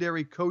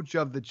legendary coach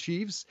of the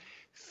Chiefs,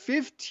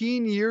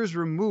 15 years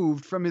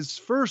removed from his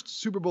first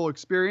Super Bowl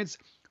experience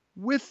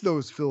with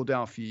those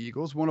Philadelphia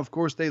Eagles, one, of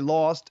course, they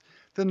lost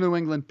the New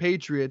England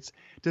Patriots.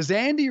 Does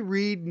Andy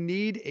Reid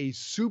need a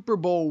Super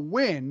Bowl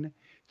win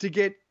to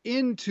get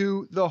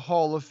into the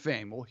Hall of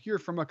Fame? We'll hear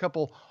from a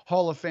couple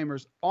Hall of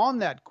Famers on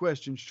that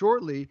question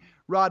shortly,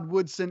 Rod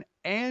Woodson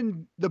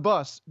and the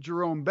bus,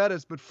 Jerome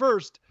Bettis. But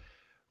first,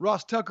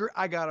 Ross Tucker,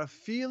 I got a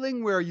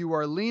feeling where you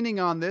are leaning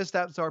on this.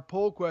 That's our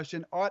poll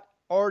question at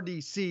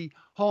RDC,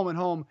 home and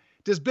home.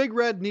 Does Big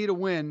Red need a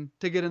win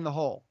to get in the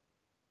Hall?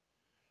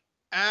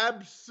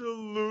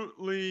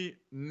 Absolutely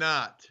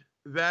not.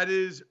 That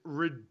is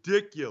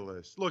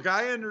ridiculous. Look,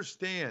 I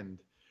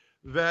understand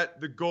that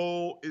the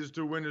goal is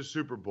to win a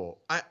Super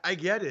Bowl. I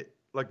get it.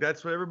 Like,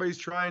 that's what everybody's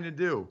trying to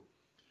do.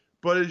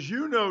 But as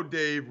you know,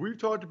 Dave, we've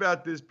talked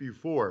about this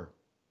before.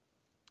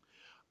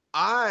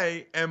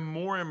 I am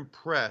more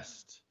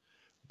impressed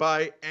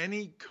by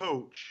any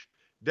coach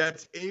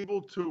that's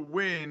able to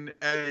win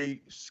at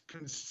a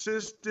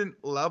consistent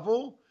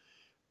level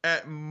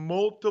at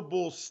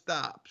multiple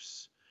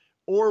stops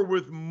or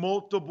with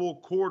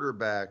multiple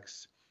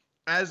quarterbacks,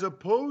 as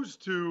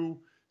opposed to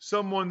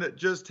someone that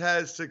just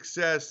has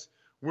success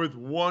with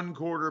one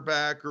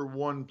quarterback or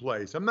one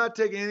place. I'm not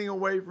taking anything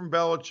away from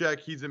Belichick.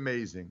 He's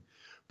amazing.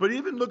 But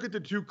even look at the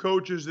two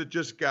coaches that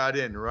just got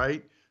in,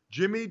 right?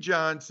 Jimmy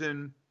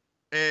Johnson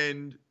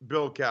and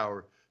Bill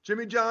Cowher.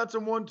 Jimmy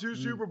Johnson won 2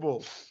 Super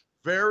Bowls.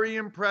 Very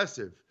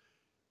impressive.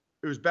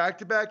 It was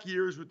back-to-back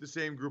years with the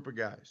same group of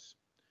guys.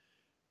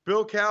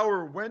 Bill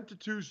Cowher went to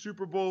 2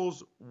 Super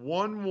Bowls,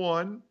 won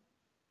 1,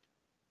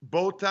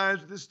 both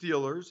times with the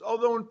Steelers.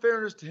 Although, in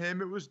fairness to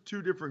him, it was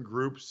 2 different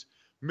groups,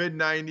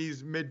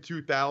 mid-90s,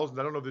 mid-2000s.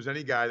 I don't know if there's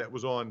any guy that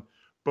was on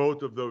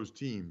both of those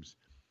teams.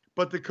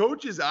 But the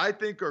coaches I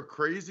think are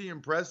crazy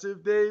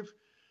impressive, Dave.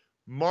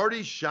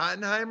 Marty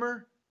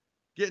Schottenheimer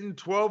getting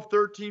 12,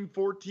 13,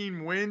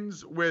 14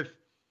 wins with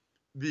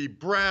the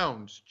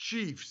Browns,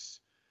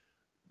 Chiefs,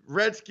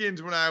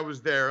 Redskins when I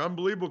was there.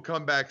 Unbelievable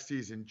comeback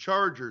season.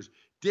 Chargers.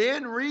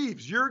 Dan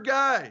Reeves, your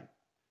guy,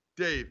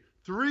 Dave.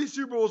 3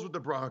 Super Bowls with the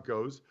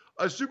Broncos,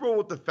 a Super Bowl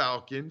with the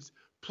Falcons,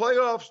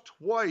 playoffs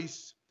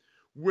twice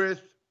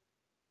with,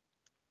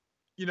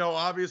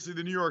 obviously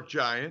the New York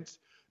Giants.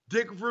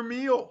 Dick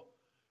Vermeil,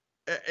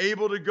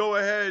 able to go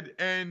ahead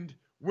and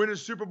win a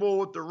Super Bowl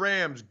with the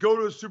Rams, go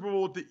to a Super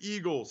Bowl with the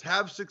Eagles,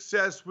 have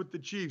success with the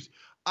Chiefs.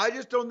 I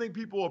just don't think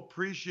people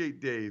appreciate,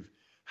 Dave,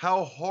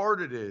 how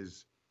hard it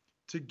is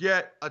to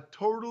get a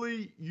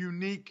totally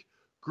unique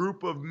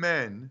group of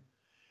men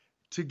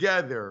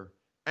together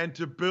and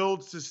to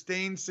build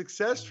sustained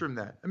success from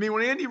that. I mean,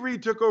 when Andy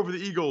Reid took over the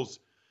Eagles,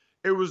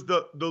 it was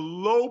the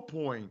low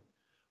point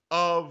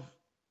of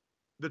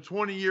the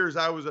 20 years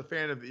I was a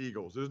fan of the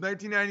Eagles. It was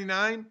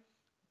 1999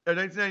 and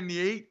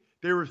 1998.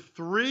 They were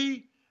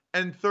 3-13.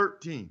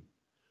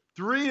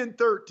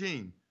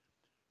 3-13.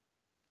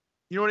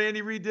 You know what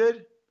Andy Reid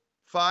did?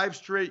 5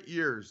 straight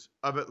years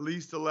of at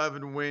least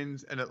 11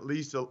 wins and at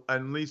least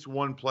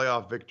one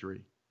playoff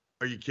victory.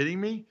 Are you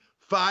kidding me?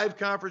 5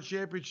 conference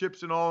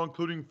championships in all,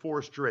 including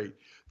 4 straight.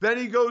 Then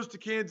he goes to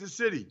Kansas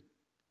City.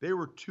 They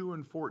were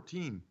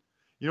 2-14.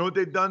 You know what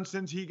they've done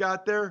since he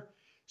got there?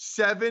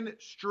 7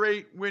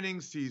 straight winning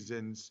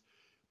seasons,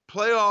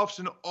 playoffs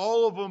in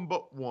all of them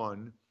but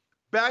one,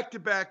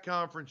 back-to-back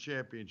conference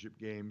championship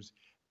games,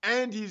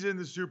 and he's in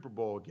the Super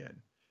Bowl again.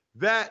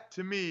 That,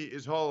 to me,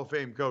 is Hall of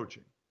Fame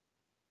coaching.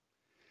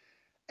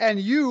 And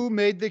you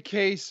made the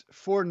case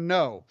for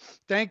no.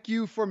 Thank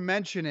you for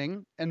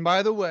mentioning. And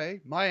by the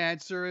way, my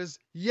answer is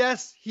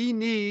yes, he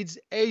needs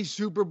a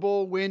Super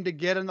Bowl win to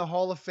get in the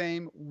Hall of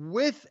Fame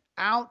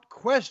without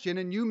question.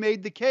 And you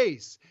made the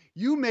case.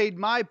 You made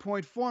my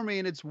point for me,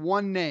 and it's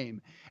one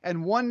name.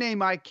 And one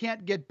name I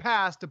can't get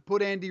past to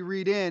put Andy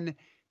Reid in,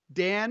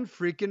 Dan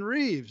freaking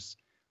Reeves.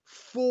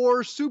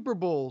 4 Super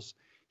Bowls.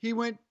 He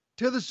went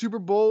to the Super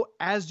Bowl,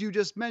 as you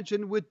just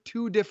mentioned, with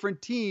 2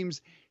 different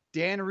teams.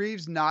 Dan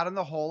Reeves not in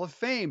the Hall of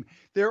Fame.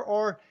 There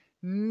are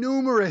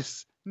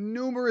numerous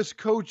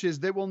coaches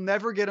that will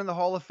never get in the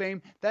Hall of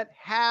Fame that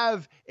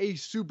have a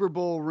Super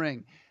Bowl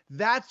ring.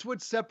 That's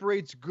what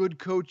separates good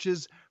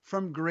coaches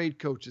from great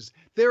coaches.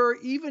 There are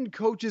even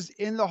coaches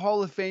in the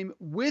Hall of Fame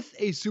with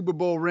a Super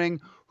Bowl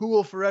ring who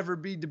will forever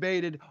be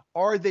debated.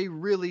 Are they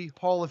really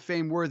Hall of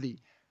Fame worthy?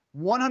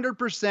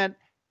 100%.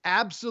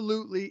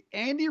 Absolutely.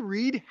 Andy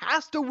Reid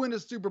has to win a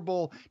Super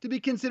Bowl to be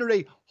considered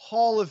a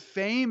Hall of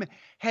Fame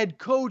head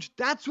coach.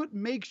 That's what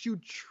makes you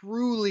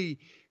truly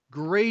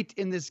great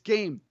in this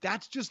game.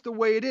 That's just the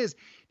way it is.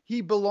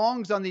 He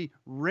belongs on the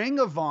Ring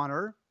of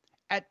Honor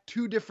at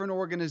 2 different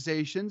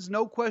organizations,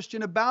 no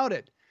question about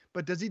it.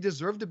 But does he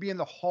deserve to be in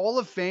the Hall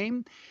of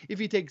Fame if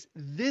he takes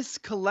this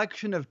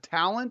collection of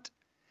talent,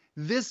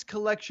 this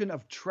collection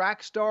of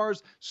track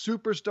stars,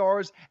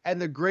 superstars,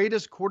 and the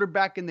greatest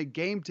quarterback in the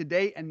game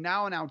today, and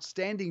now an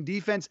outstanding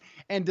defense,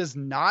 and does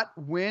not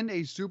win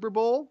a Super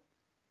Bowl?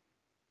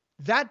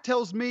 That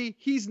tells me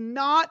he's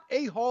not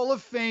a Hall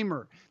of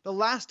Famer. The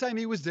last time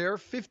he was there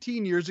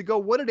 15 years ago,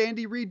 what did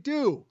Andy Reid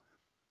do?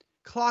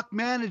 Clock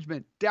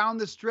management down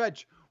the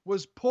stretch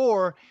was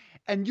poor,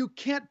 and you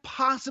can't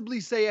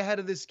possibly say ahead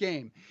of this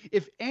game,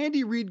 if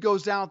Andy Reid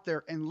goes out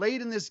there and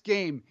late in this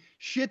game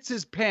shits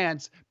his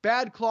pants,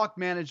 bad clock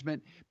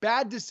management,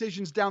 bad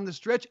decisions down the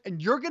stretch,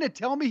 and you're going to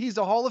tell me he's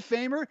a Hall of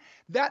Famer?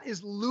 That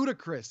is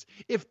ludicrous.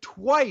 If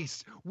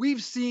twice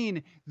we've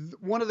seen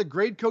one of the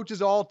great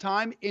coaches of all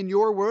time, in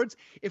your words,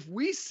 if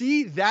we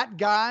see that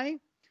guy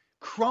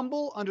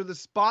crumble under the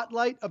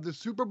spotlight of the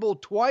Super Bowl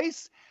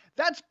twice,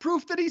 that's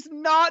proof that he's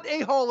not a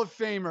Hall of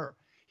Famer.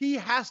 He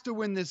has to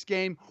win this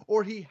game,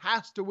 or he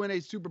has to win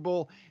a Super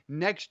Bowl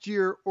next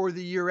year or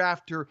the year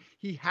after.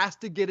 He has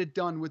to get it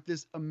done with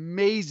this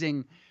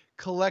amazing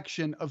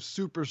collection of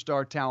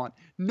superstar talent.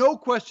 No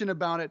question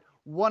about it.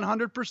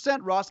 100%,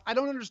 Ross. I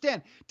don't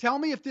understand. Tell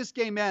me if this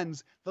game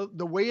ends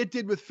the way it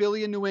did with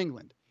Philly and New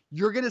England.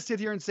 You're going to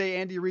sit here and say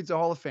Andy Reid's a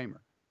Hall of Famer.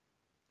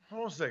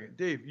 Hold on a second,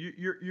 Dave.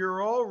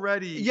 You're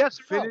already Yes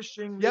or no?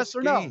 finishing Yes this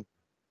or no? game.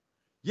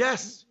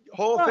 Yes,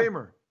 Hall of Right.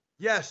 Famer.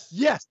 Yes.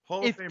 Yes.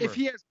 Hall If of Famer. if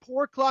he has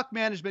poor clock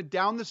management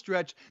down the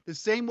stretch, the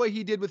same way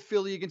he did with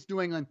Philly against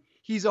New England,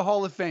 he's a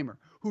Hall of Famer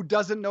who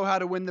doesn't know how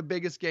to win the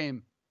biggest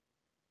game.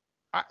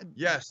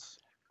 Yes.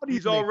 How do you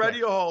He's make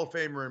already that? a Hall of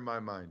Famer in my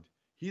mind.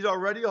 He's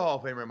already a Hall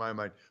of Famer in my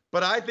mind.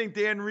 But I think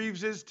Dan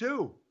Reeves is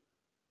too.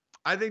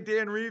 I think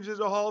Dan Reeves is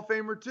a Hall of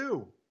Famer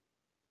too.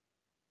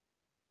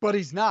 But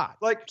he's not.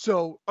 Like,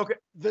 So okay,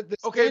 the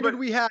okay, standard but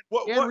we had,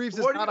 Dan Reeves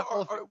is not a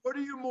Hall of Famer. What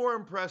are you more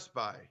impressed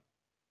by?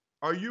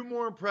 Are you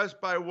more impressed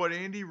by what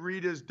Andy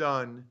Reid has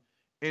done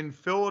in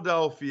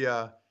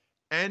Philadelphia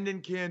and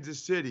in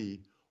Kansas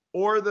City,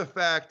 or the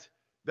fact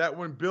that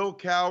when Bill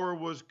Cowher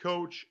was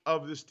coach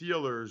of the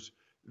Steelers,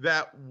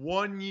 that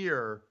 1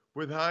 year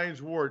with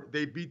Hines Ward,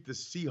 they beat the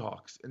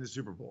Seahawks in the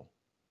Super Bowl?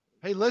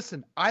 Hey,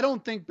 listen, I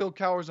don't think Bill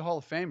Cowher's a Hall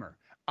of Famer.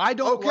 I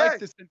don't like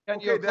the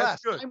Centennial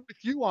class. That's good. I'm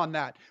with you on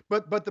that.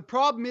 But the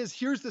problem is,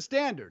 here's the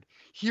standard.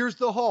 Here's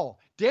the Hall.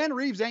 Dan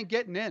Reeves ain't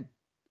getting in.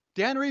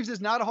 Dan Reeves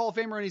is not a Hall of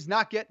Famer, and he's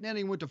not getting in.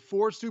 He went to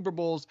 4 Super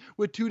Bowls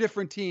with 2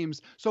 different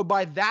teams. So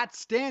by that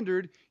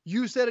standard,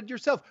 you said it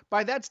yourself.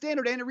 By that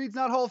standard, Andy Reid's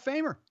not a Hall of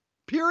Famer.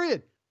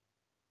 Period.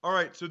 All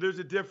right, so there's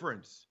a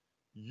difference.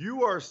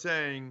 You are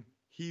saying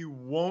he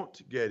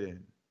won't get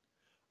in.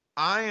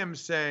 I am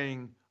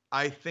saying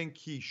I think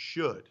he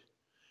should.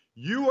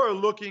 You are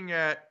looking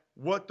at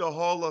what the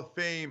Hall of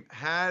Fame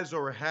has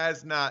or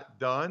has not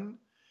done,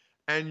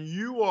 and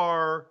you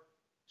are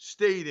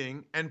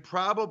stating, and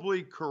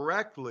probably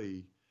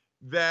correctly,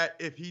 that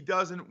if he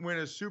doesn't win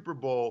a Super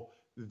Bowl,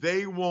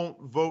 they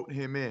won't vote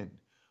him in.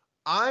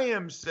 I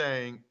am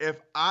saying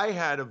if I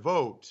had a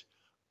vote,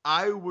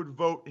 I would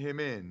vote him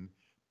in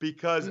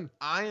because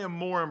I am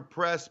more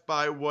impressed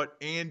by what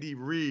Andy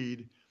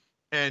Reid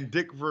and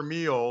Dick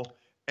Vermeil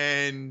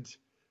and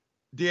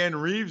Dan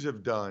Reeves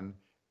have done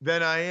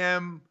than I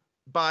am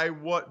by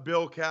what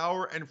Bill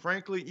Cowher and,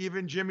 frankly,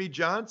 even Jimmy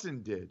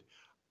Johnson did.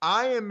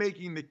 I am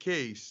making the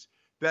case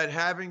that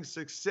having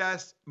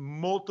success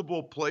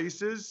multiple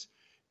places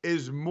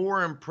is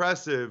more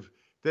impressive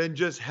than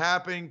just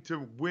happening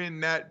to win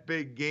that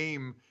big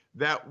game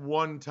that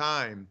one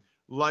time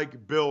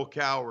like Bill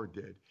Cowher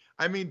did.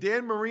 I mean,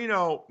 Dan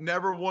Marino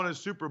never won a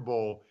Super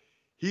Bowl.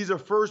 He's a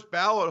first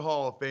ballot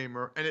Hall of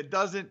Famer, and it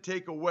doesn't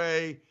take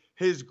away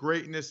his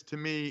greatness to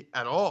me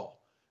at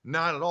all.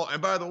 Not at all.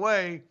 And by the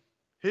way,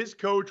 his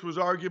coach was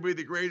arguably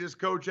the greatest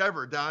coach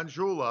ever, Don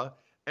Shula,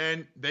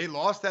 and they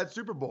lost that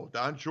Super Bowl.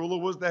 Don Shula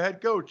was the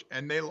head coach,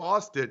 and they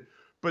lost it.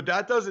 But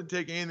that doesn't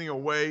take anything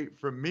away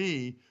from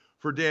me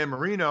for Dan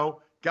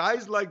Marino.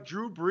 Guys like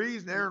Drew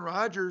Brees and Aaron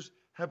Rodgers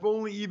have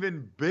only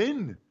even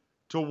been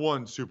to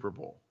 1 Super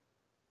Bowl.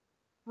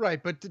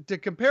 Right, but to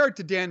compare it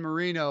to Dan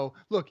Marino,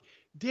 look,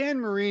 Dan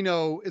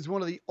Marino is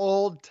one of the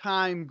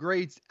all-time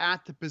greats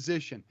at the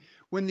position.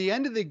 When the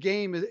end of the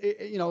game is,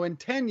 in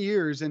 10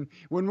 years, and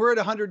when we're at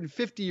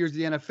 150 years of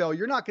the NFL,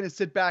 you're not going to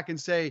sit back and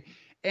say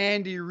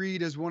Andy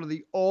Reid is one of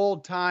the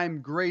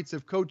all-time greats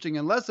of coaching,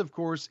 unless, of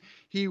course,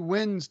 he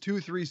wins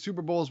 2-3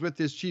 Super Bowls with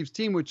this Chiefs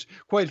team, which,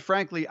 quite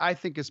frankly, I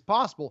think is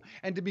possible.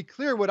 And to be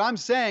clear, what I'm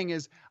saying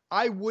is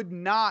I would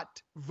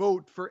not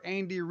vote for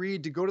Andy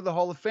Reid to go to the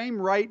Hall of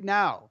Fame right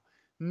now.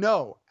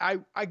 No,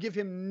 I give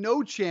him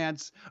no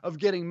chance of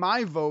getting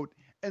my vote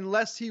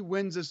unless he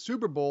wins a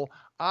Super Bowl.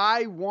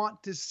 I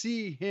want to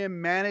see him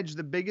manage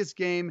the biggest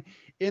game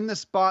in the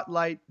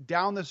spotlight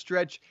down the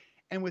stretch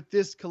and with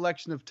this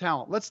collection of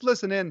talent. Let's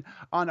listen in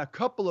on a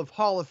couple of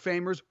Hall of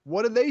Famers.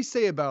 What do they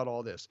say about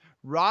all this?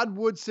 Rod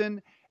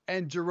Woodson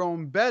and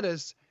Jerome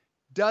Bettis.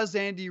 Does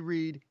Andy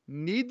Reid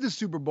need the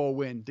Super Bowl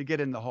win to get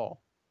in the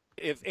Hall?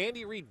 If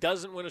Andy Reid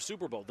doesn't win a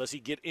Super Bowl, does he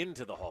get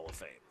into the Hall of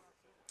Fame?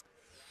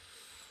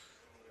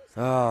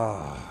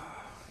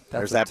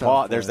 There's that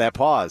pause. There's that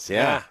pause.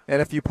 Yeah.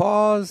 And if you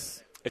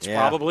pause, it's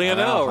probably a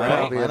no, right?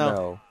 Probably a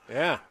no.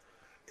 Yeah.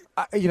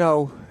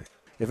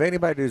 If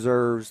anybody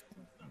deserves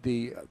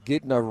the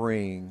getting a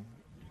ring,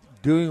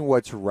 doing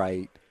what's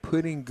right,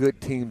 putting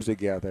good teams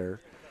together,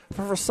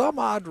 for some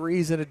odd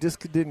reason it just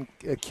didn't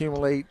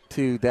accumulate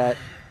to that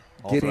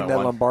getting that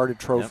Lombardi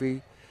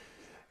Trophy.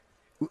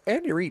 Yep.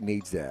 Andy Reid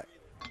needs that.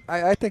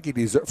 I think he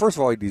deserves. First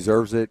of all, he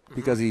deserves it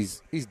because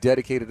he's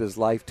dedicated his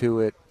life to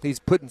it. He's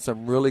putting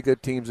some really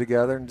good teams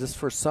together, and just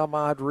for some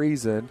odd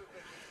reason,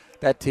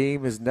 that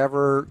team has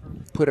never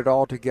put it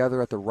all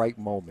together at the right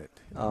moment.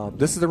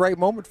 This is the right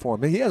moment for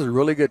him. He has a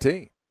really good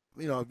team.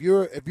 If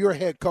you're a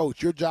head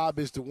coach, your job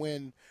is to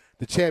win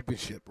the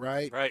championship,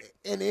 right? Right.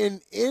 And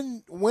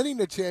in winning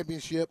the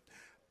championship,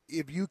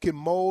 if you can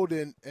mold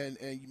and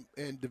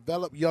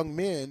develop young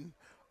men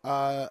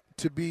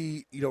to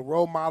be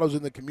role models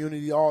in the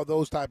community, all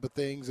those type of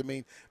things. I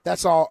mean,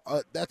 that's all.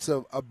 That's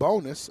a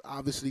bonus.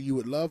 Obviously, you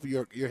would love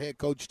your head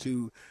coach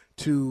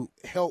to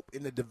help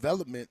in the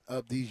development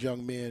of these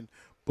young men,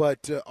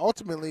 but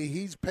ultimately,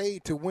 he's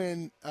paid to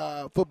win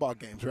football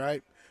games,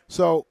 right?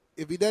 So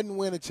if he doesn't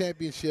win a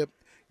championship,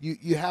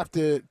 you have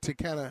to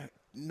kind of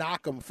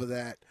knock him for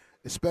that.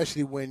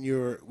 especially when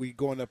we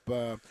going up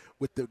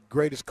with the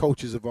greatest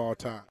coaches of all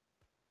time.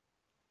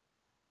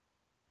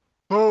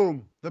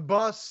 Boom. The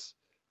bus,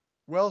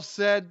 well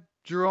said,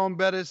 Jerome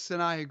Bettis,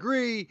 and I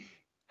agree,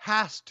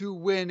 has to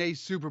win a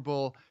Super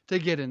Bowl to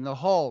get in the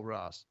Hall,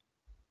 Ross.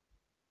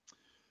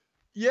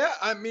 Yeah,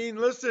 I mean,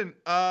 listen,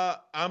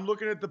 I'm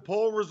looking at the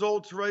poll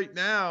results right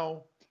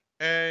now,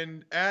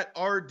 and at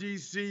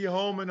RDC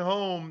Home and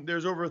Home,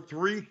 there's over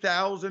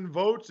 3,000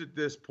 votes at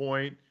this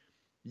point.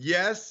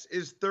 Yes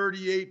is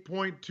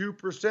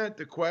 38.2%.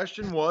 The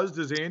question was,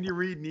 does Andy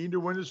Reid need to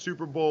win a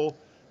Super Bowl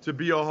to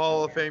be a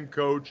Hall of Fame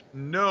coach?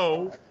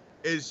 No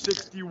is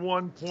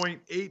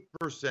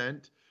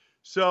 61.8%.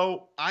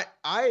 So I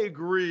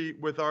agree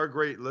with our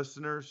great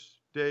listeners,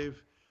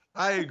 Dave.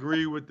 I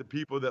agree with the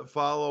people that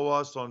follow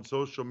us on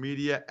social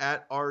media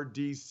at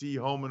RDC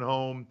Home and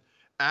Home,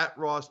 at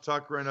Ross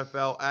Tucker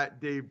NFL, at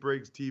Dave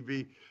Briggs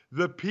TV.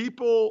 The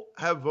people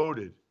have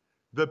voted.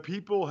 The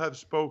people have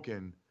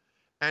spoken.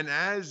 And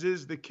as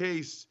is the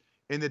case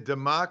in the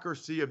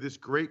democracy of this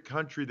great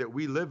country that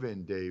we live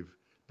in, Dave,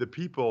 the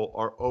people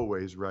are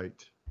always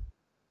right.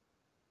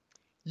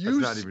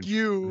 You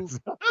skew.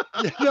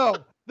 No,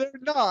 they're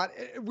not.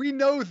 We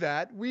know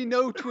that. We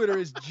know Twitter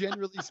is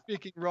generally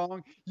speaking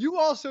wrong. You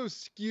also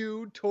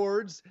skew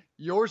towards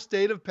your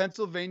state of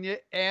Pennsylvania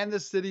and the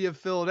city of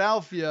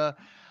Philadelphia.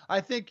 I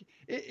think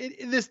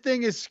this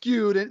thing is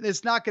skewed, and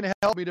it's not going to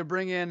help me to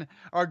bring in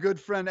our good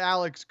friend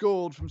Alex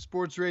Gold from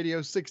Sports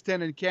Radio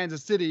 610 in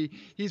Kansas City.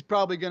 He's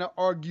probably going to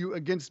argue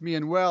against me,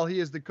 and well, he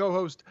is the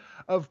co-host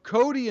of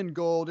Cody and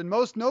Gold, and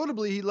most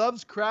notably, he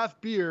loves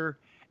craft beer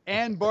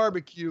and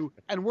barbecue,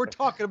 and we're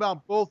talking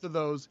about both of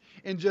those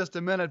in just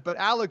a minute. But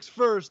Alex,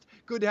 first,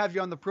 good to have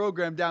you on the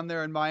program down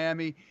there in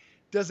Miami.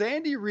 Does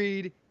Andy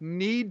Reid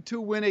need to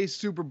win a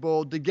Super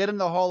Bowl to get in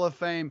the Hall of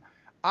Fame?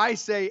 I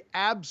say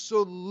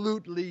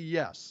absolutely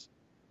yes.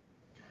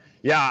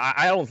 Yeah,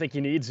 I don't think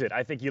he needs it.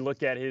 I think you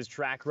look at his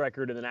track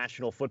record in the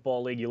National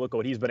Football League, you look at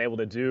what he's been able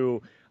to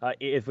do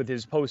with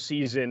his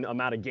postseason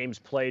amount of games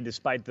played,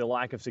 despite the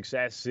lack of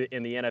success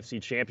in the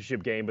NFC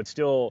Championship game, but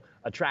still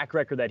a track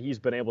record that he's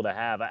been able to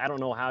have. I don't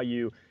know how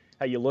you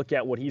look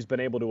at what he's been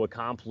able to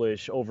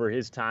accomplish over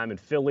his time in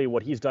Philly,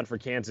 what he's done for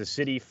Kansas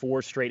City,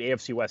 4 straight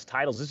AFC West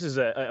titles. This is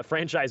a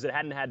franchise that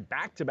hadn't had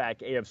back-to-back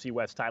AFC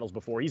West titles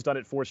before. He's done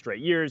it 4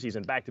 straight years. He's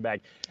in back-to-back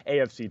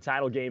AFC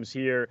title games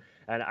here.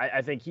 And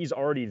I think he's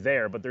already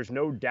there, but there's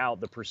no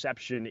doubt the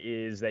perception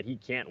is that he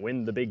can't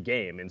win the big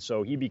game. And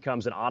so he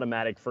becomes an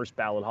automatic first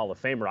ballot Hall of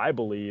Famer, I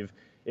believe,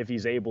 if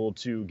he's able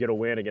to get a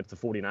win against the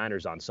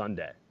 49ers on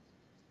Sunday.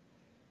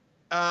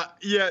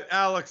 Yeah,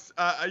 Alex,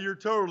 you're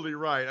totally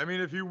right. I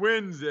mean, if he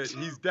wins it,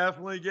 he's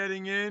definitely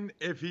getting in.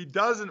 If he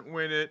doesn't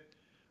win it,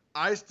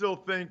 I still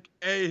think,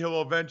 A,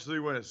 he'll eventually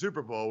win a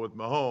Super Bowl with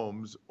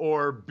Mahomes,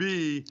 or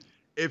B,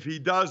 if he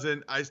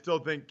doesn't, I still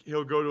think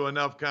he'll go to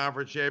enough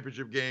conference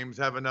championship games,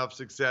 have enough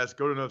success,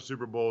 go to enough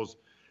Super Bowls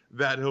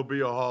that he'll be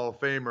a Hall of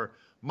Famer.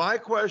 My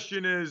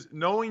question is,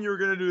 knowing you're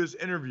going to do this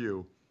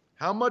interview,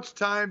 how much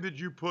time did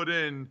you put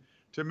in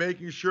to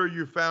making sure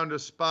you found a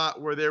spot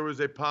where there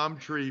was a palm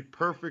tree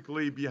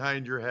perfectly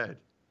behind your head?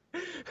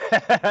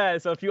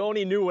 So if you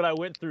only knew what I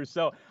went through.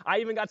 So I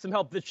even got some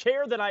help. The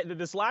chair that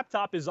this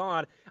laptop is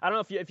on, I don't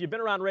know if you've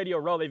been around Radio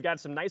Row, they've got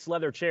some nice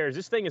leather chairs.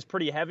 This thing is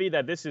pretty heavy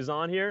that this is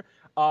on here.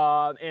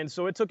 And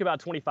so it took about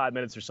 25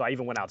 minutes or so. I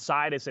even went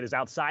outside. I said, is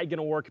outside going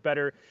to work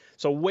better?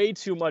 So way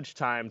too much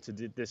time to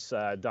get this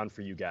done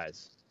for you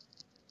guys.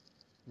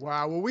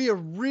 Wow. Well, we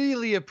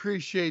really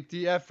appreciate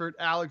the effort,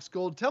 Alex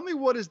Gold. Tell me,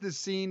 what is the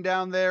scene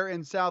down there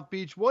in South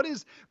Beach? What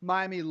is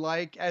Miami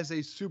like as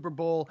a Super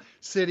Bowl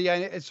city?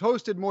 It's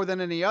hosted more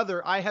than any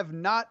other. I have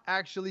not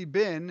actually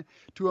been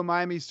to a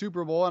Miami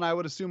Super Bowl, and I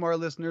would assume our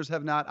listeners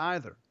have not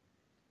either.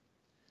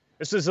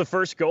 This is the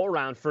first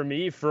go-around for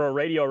me for a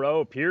Radio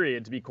Row,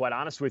 period, to be quite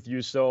honest with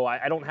you. So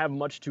I don't have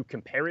much to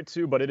compare it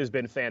to, but it has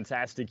been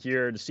fantastic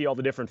here to see all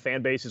the different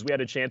fan bases. We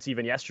had a chance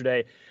even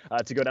yesterday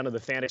to go down to the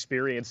fan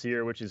experience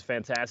here, which is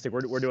fantastic.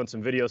 We're doing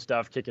some video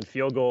stuff, kicking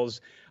field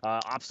goals,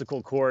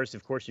 obstacle course.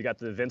 Of course, you got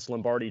the Vince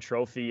Lombardi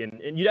trophy, and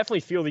you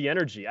definitely feel the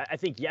energy. I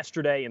think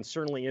yesterday and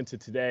certainly into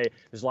today,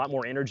 there's a lot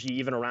more energy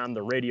even around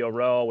the Radio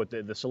Row with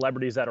the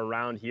celebrities that are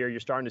around here. You're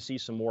starting to see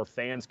some more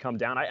fans come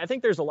down. I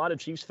think there's a lot of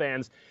Chiefs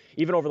fans,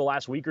 even over the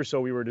last week or so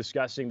we were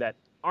discussing, that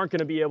aren't going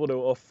to be able to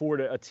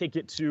afford a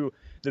ticket to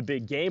the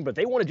big game, but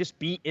they want to just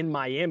be in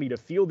Miami to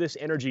feel this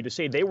energy, to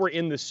say they were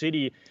in the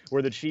city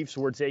where the Chiefs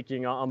were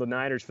taking on the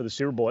Niners for the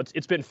Super Bowl.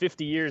 It's been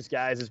 50 years,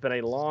 guys. It's been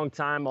a long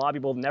time. A lot of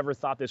people never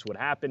thought this would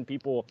happen.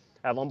 People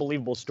have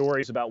unbelievable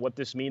stories about what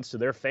this means to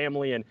their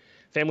family and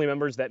family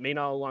members that may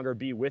no longer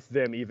be with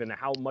them, even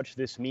how much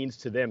this means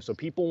to them. So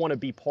people want to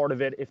be part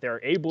of it if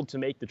they're able to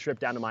make the trip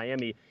down to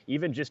Miami,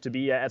 even just to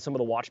be at some of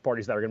the watch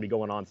parties that are going to be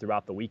going on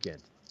throughout the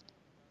weekend.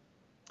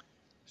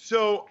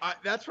 So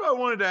that's what I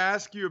wanted to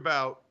ask you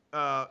about,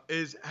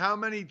 is how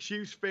many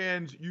Chiefs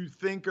fans you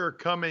think are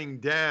coming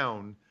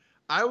down.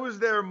 I was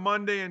there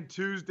Monday and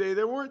Tuesday.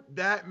 There weren't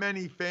that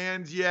many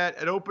fans yet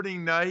at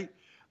opening night.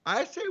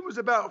 I say it was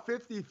about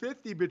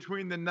 50-50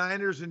 between the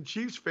Niners and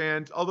Chiefs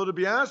fans, although to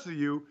be honest with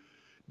you,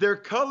 their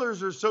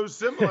colors are so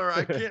similar,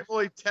 I can't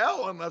really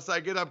tell unless I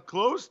get up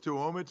close to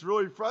them. It's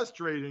really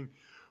frustrating.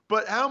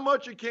 But how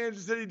much of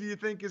Kansas City do you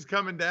think is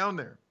coming down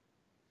there?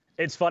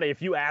 It's funny,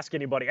 if you ask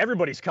anybody,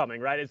 everybody's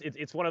coming, right?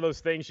 It's one of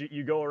those things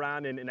you go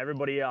around and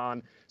everybody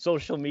on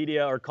social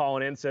media are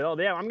calling in and say, oh,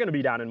 yeah, I'm going to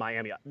be down in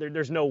Miami.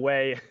 There's no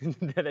way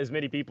that as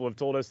many people have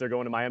told us they're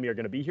going to Miami are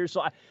going to be here.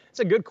 So it's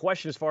a good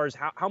question as far as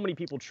how many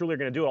people truly are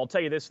going to do it. I'll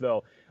tell you this,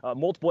 though.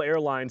 Multiple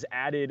airlines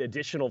added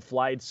additional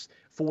flights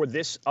for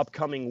this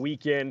upcoming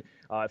weekend,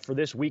 for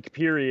this week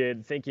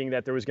period, thinking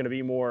that there was going to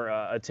be more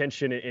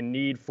attention and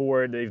need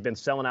for it. They've been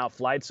selling out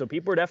flights. So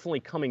people are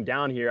definitely coming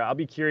down here. I'll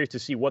be curious to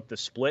see what the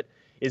split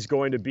is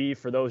going to be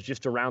for those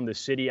just around the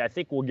city. I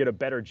think we'll get a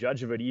better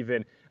judge of it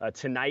even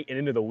tonight and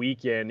into the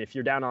weekend. If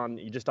you're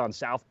just on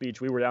South Beach,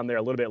 we were down there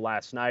a little bit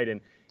last night,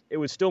 and it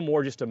was still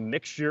more just a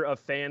mixture of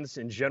fans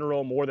in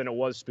general, more than it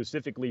was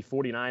specifically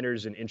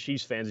 49ers and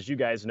Chiefs fans. As you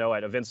guys know,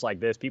 at events like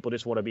this, people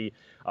just want to be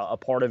a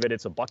part of it.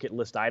 It's a bucket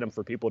list item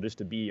for people just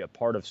to be a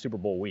part of Super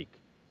Bowl week.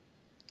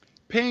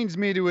 Pains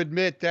me to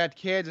admit that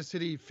Kansas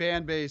City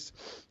fan base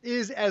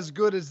is as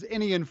good as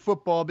any in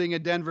football. Being a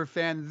Denver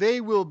fan,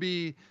 they will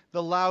be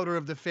the louder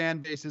of the fan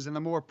bases and the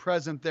more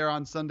present there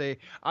on Sunday.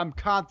 I'm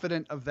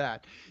confident of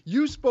that.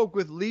 You spoke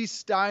with Lee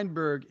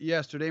Steinberg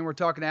yesterday, and we're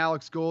talking to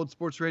Alex Gold,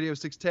 Sports Radio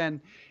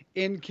 610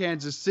 in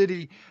Kansas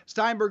City.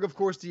 Steinberg, of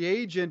course, the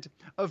agent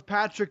of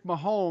Patrick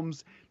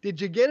Mahomes.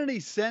 Did you get any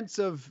sense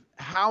of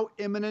how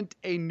imminent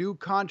a new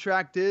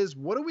contract is?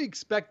 What do we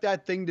expect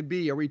that thing to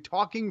be? Are we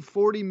talking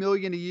 $40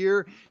 million a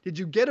year? Did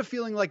you get a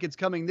feeling like it's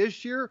coming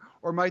this year,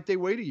 or might they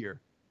wait a year?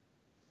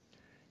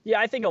 Yeah,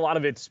 I think a lot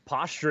of it's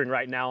posturing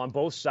right now on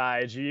both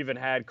sides. You even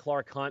had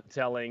Clark Hunt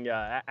telling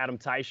Adam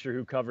Teicher,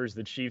 who covers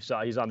the Chiefs,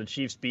 he's on the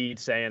Chiefs beat,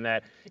 saying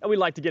that we'd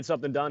like to get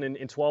something done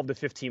in 12 to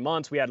 15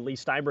 months. We had Lee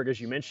Steinberg, as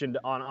you mentioned,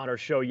 on our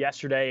show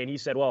yesterday, and he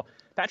said, well,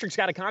 Patrick's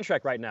got a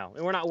contract right now,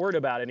 and we're not worried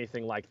about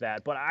anything like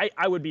that. But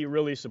I would be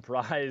really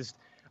surprised.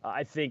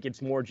 I think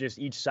it's more just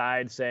each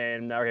side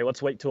saying, okay,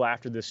 let's wait till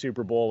after the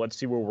Super Bowl. Let's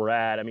see where we're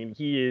at. I mean,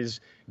 he is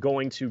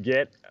going to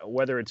get,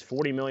 whether it's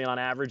 $40 million on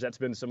average, that's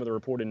been some of the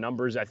reported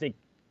numbers. I think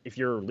if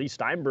you're Lee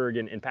Steinberg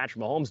and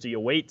Patrick Mahomes, do you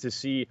wait to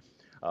see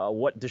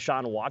what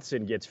Deshaun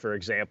Watson gets, for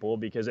example?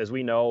 Because as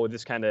we know,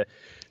 this kind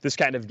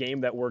of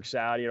game that works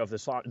out, if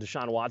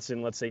Deshaun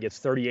Watson, let's say, gets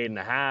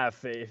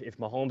 38.5, if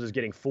Mahomes is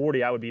getting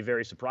 40, I would be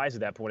very surprised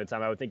at that point in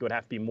time. I would think it would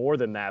have to be more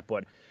than that.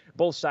 But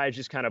both sides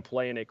just kind of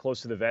playing it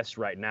close to the vest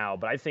right now.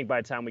 But I think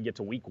by the time we get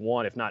to week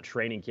one, if not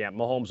training camp,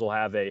 Mahomes will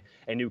have a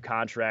new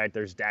contract.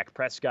 There's Dak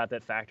Prescott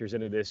that factors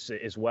into this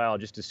as well,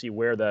 just to see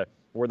where the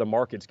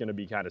market's going to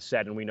be kind of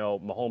set. And we know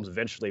Mahomes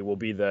eventually will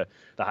be the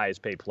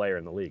highest paid player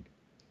in the league.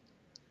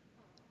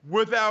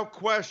 Without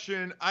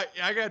question,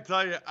 I got to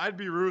tell you, I'd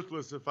be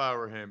ruthless if I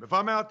were him. If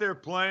I'm out there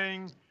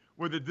playing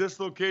with a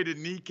dislocated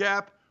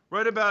kneecap,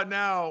 right about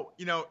now,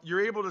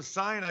 you're able to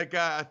sign like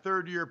a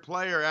third-year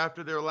player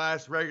after their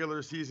last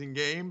regular season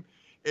game.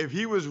 If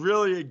he was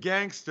really a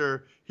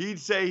gangster, he'd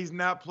say he's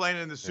not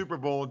playing in the Super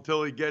Bowl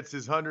until he gets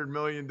his $100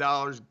 million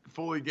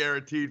fully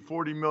guaranteed,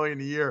 $40 million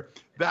a year.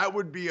 That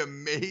would be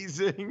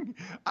amazing.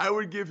 I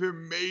would give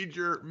him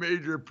major,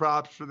 major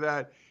props for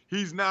that.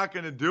 He's not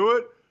going to do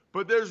it,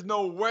 but there's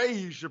no way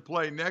he should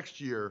play next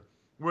year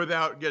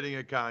without getting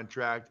a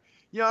contract.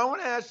 I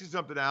want to ask you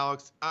something,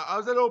 Alex. I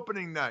was at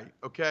opening night,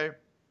 okay?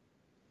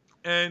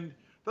 And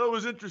I thought it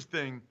was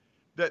interesting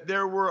that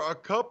there were a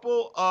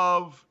couple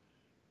of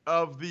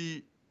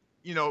the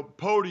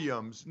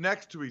podiums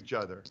next to each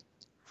other.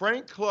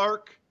 Frank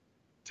Clark,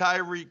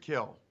 Tyreek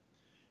Hill.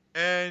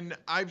 And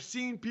I've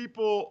seen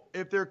people,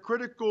 if they're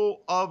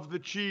critical of the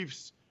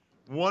Chiefs,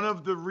 one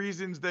of the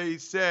reasons they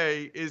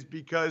say is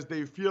because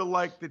they feel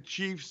like the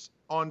Chiefs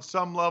on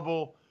some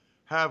level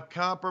have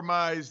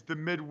compromised the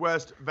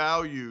Midwest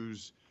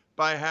values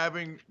by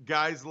having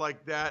guys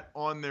like that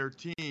on their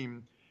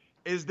team.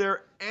 Is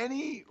there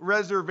any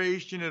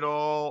reservation at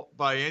all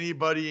by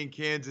anybody in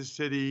Kansas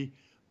City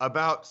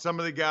about some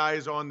of the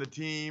guys on the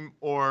team,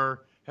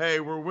 or, hey,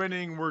 we're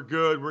winning, we're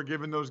good, we're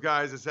giving those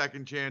guys a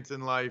second chance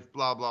in life,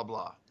 blah, blah,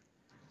 blah?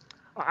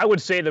 I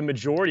would say the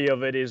majority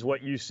of it is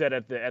what you said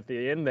at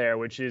the end there,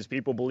 which is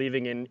people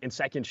believing in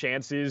second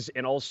chances,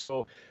 and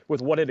also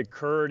with what had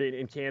occurred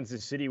in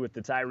Kansas City with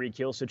the Tyreek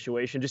Hill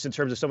situation, just in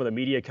terms of some of the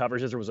media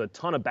coverage. There was a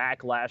ton of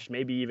backlash,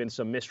 maybe even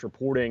some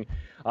misreporting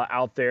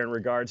out there in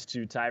regards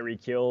to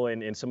Tyreek Hill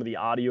and some of the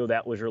audio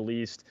that was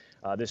released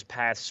this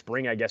past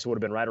spring. I guess it would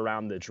have been right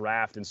around the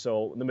draft. And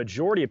so the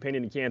majority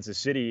opinion in Kansas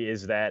City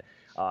is that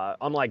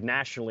unlike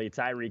nationally,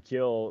 Tyreek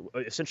Hill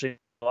essentially,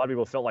 a lot of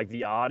people felt like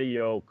the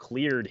audio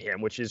cleared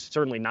him, which is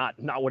certainly not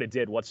what it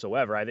did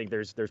whatsoever. I think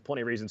there's plenty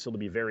of reasons still to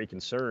be very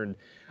concerned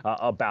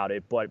about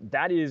it, but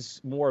that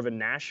is more of a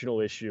national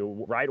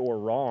issue, right or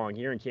wrong.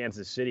 Here in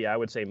Kansas City, I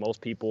would say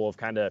most people have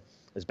kind of,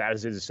 as bad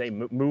as it is to say,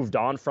 moved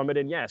on from it.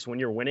 And yes, when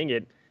you're winning,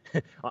 it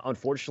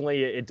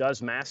unfortunately, it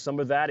does mask some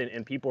of that,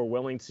 and people are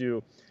willing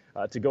to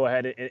go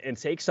ahead and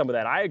take some of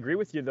that. I agree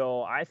with you,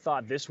 though. I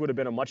thought this would have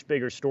been a much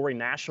bigger story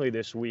nationally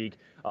this week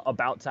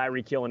about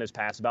Tyreek Hill and his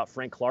pass, about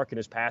Frank Clark and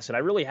his pass, and I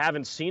really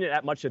haven't seen it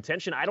at much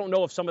attention. I don't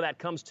know if some of that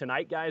comes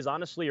tonight, guys,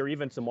 honestly, or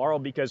even tomorrow,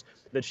 because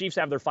the Chiefs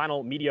have their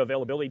final media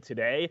availability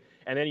today,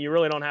 and then you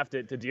really don't have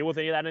to deal with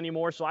any of that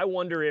anymore. So I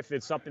wonder if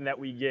it's something that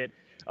we get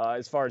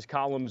as far as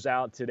columns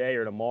out today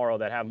or tomorrow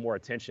that have more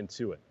attention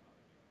to it.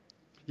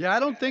 Yeah,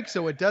 I don't think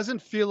so. It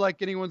doesn't feel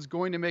like anyone's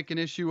going to make an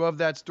issue of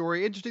that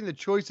story. Interesting, the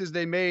choices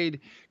they made.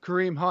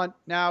 Kareem Hunt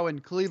now in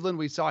Cleveland.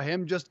 We saw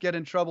him just get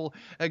in trouble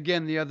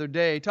again the other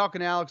day.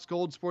 Talking to Alex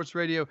Gold, Sports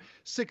Radio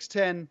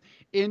 610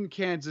 in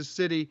Kansas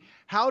City.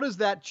 How does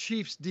that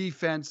Chiefs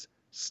defense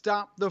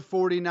stop the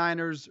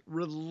 49ers'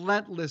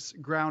 relentless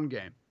ground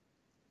game?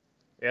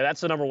 Yeah,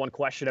 that's the number one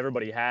question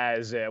everybody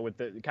has with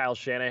the Kyle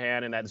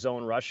Shanahan and that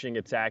zone rushing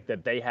attack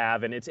that they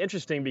have. And it's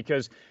interesting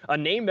because a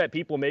name that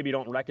people maybe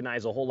don't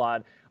recognize a whole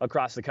lot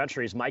across the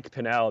country is Mike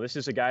Pennel. This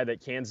is a guy that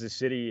Kansas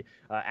City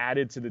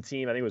added to the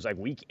team. I think it was like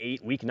week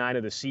 8, week 9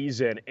 of the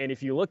season. And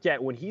if you look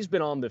at when he's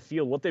been on the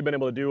field, what they've been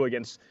able to do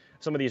against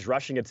some of these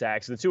rushing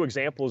attacks, the two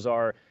examples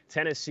are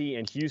Tennessee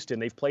and Houston.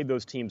 They've played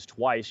those teams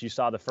twice. You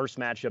saw the first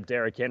matchup,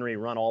 Derrick Henry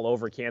run all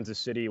over Kansas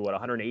City,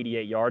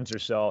 188 yards or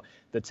so.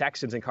 The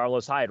Texans and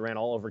Carlos Hyde ran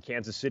all over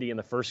Kansas City in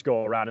the first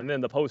go-around. And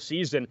then the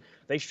postseason,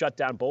 they shut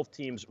down both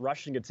teams'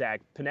 rushing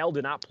attack. Pennel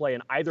did not play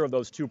in either of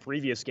those two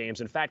previous games.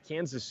 In fact,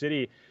 Kansas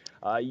City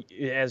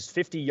has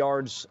 50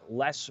 yards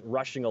less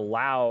rushing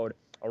allowed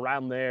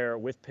around there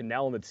with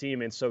Pennel and the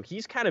team. And so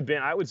he's kind of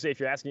been, I would say, if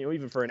you're asking,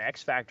 even for an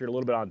X factor a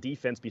little bit on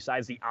defense,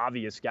 besides the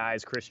obvious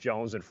guys, Chris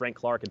Jones and Frank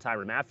Clark and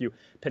Tyrann Mathieu,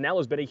 Pennel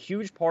has been a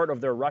huge part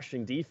of their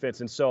rushing defense.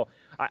 And so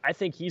I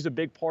think he's a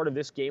big part of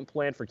this game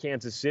plan for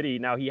Kansas City.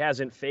 Now, he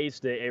hasn't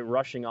faced a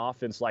rushing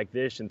offense like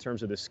this in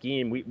terms of the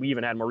scheme. We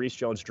even had Maurice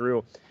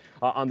Jones-Drew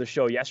on the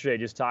show yesterday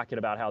just talking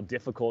about how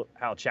difficult,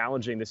 how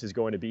challenging this is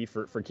going to be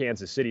for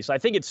Kansas City. So I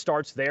think it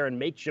starts there, and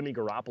make Jimmy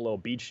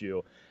Garoppolo beat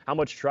you. How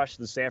much trust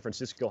does San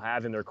Francisco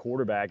have in their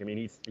quarterback? I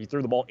mean, he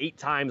threw the ball 8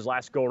 times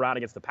last go-around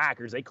against the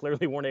Packers. They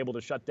clearly weren't able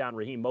to shut down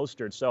Raheem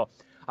Mostert. So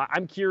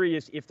I'm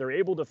curious if they're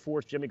able to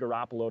force Jimmy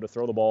Garoppolo to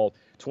throw the ball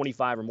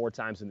 25 or more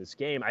times in this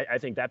game. I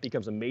think that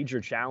becomes a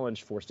major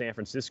challenge for San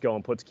Francisco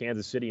and puts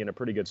Kansas City in a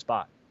pretty good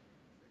spot.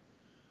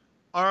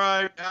 All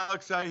right,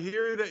 Alex, I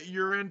hear that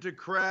you're into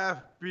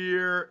craft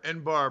beer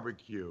and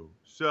barbecue.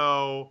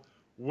 So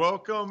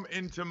welcome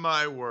into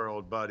my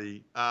world,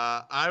 buddy.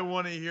 I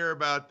want to hear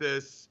about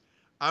this.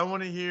 I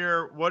want to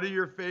hear, what are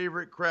your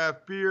favorite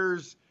craft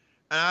beers?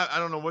 And I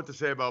don't know what to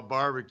say about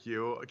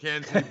barbecue.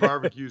 Kansas City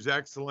barbecue is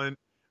excellent.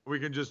 We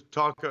can just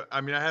talk.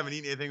 I mean, I haven't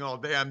eaten anything all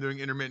day. I'm doing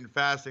intermittent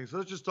fasting. So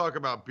let's just talk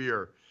about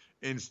beer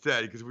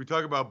instead. Because if we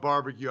talk about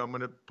barbecue, I'm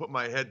going to put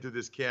my head through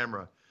this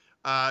camera.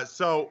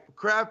 So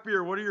craft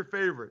beer, what are your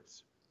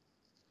favorites?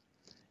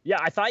 Yeah,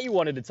 I thought you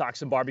wanted to talk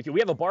some barbecue. We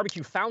have a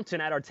barbecue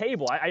fountain at our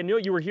table. I knew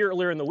you were here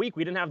earlier in the week.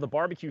 We didn't have the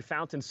barbecue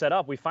fountain set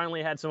up. We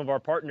finally had some of our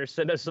partners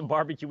send us some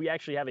barbecue. We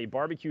actually have a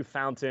barbecue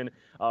fountain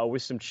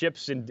with some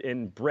chips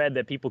and bread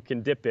that people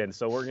can dip in.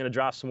 So we're going to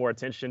draw some more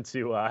attention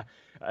to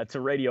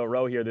Radio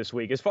Row here this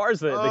week. As far as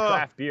the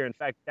craft beer, in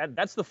fact,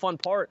 that's the fun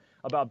part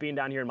about being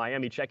down here in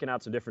Miami, checking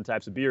out some different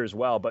types of beer as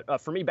well.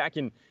 But for me, back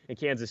in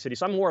Kansas City,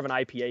 so I'm more of an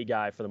IPA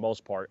guy for the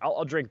most part.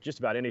 I'll drink just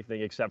about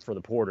anything except for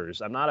the porters.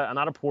 I'm not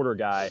a porter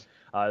guy.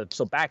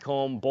 So back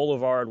home,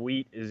 Boulevard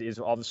Wheat is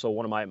also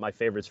one of my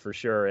favorites for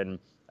sure. And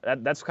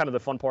that's kind of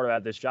the fun part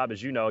about this job,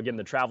 as you know, again,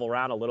 to travel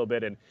around a little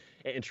bit and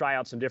try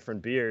out some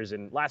different beers.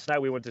 And last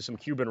night we went to some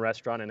Cuban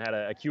restaurant and had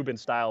a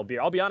Cuban-style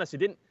beer. I'll be honest,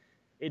 it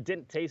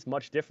didn't taste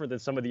much different than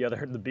some of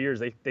the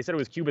beers. They said it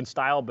was Cuban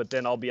style, but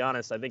then I'll be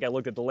honest, I think I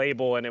looked at the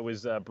label and it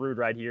was brewed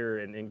right here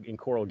in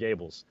Coral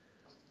Gables.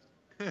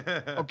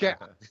 Okay,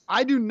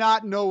 I do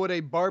not know what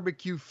a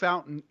barbecue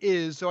fountain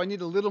is, so I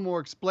need a little more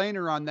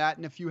explainer on that.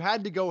 And if you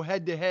had to go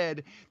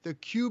head-to-head, the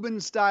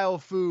Cuban-style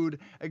food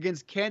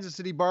against Kansas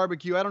City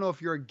barbecue, I don't know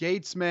if you're a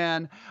Gates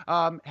man,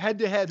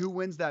 head-to-head, who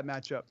wins that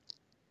matchup?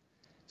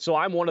 So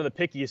I'm one of the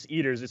pickiest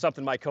eaters. It's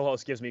something my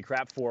co-host gives me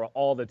crap for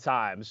all the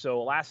time.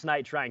 So last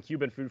night trying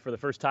Cuban food for the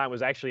first time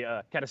was actually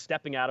kind of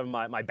stepping out of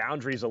my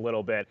boundaries a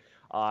little bit.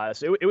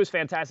 So it was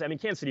fantastic. I mean,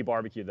 Kansas City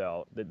barbecue,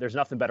 though, there's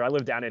nothing better. I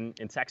lived down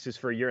in Texas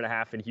for a year and a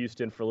half, in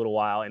Houston for a little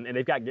while, and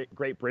they've got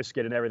great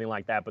brisket and everything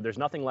like that, but there's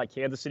nothing like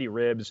Kansas City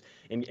ribs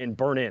and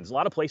burnt-ins. A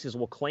lot of places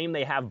will claim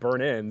they have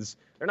burnt-ins.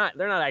 They're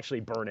not actually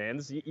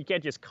burnt-ins. You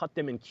can't just cut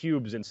them in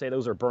cubes and say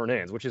those are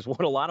burnt-ins, which is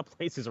what a lot of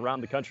places around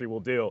the country will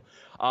do.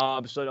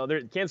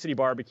 Kansas City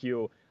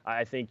barbecue,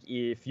 I think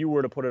if you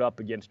were to put it up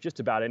against just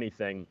about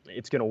anything,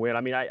 it's going to win.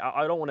 I mean,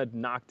 I don't want to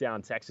knock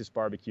down Texas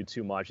barbecue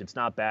too much. It's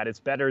not bad. It's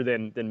better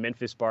than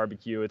Memphis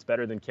barbecue. It's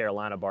better than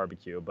Carolina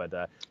barbecue, but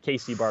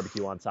KC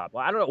barbecue on top.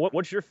 Well, I don't know.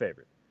 What's your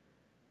favorite?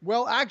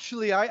 Well,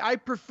 actually, I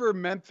prefer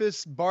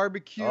Memphis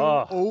barbecue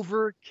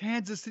over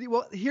Kansas City.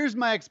 Well, here's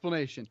my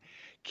explanation.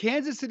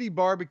 Kansas City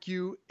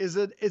barbecue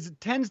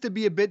tends to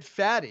be a bit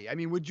fatty. I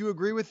mean, would you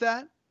agree with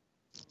that?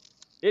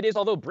 It is,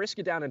 although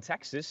brisket down in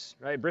Texas,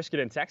 right? Brisket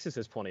in Texas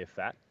has plenty of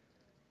fat.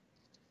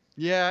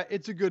 Yeah,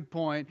 it's a good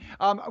point.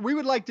 We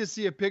would like to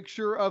see a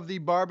picture of the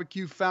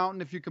barbecue fountain.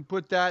 If you can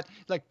put that,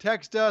 like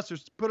text us or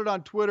put it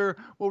on Twitter,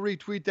 we'll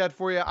retweet that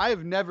for you. I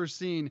have never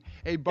seen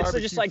a barbecue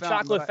It's just like fountain,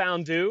 chocolate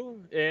fondue,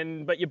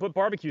 but you put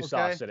barbecue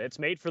sauce in it. It's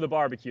made for the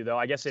barbecue, though.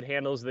 I guess it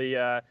handles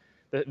the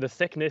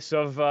thickness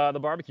of the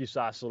barbecue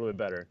sauce a little bit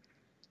better.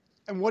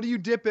 And what do you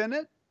dip in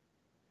it?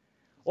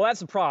 Well,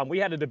 that's the problem. We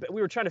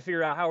were trying to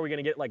figure out how we're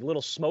going to get like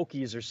little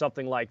Smokies or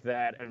something like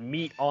that and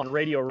meat on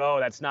Radio Row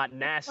that's not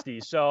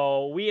nasty.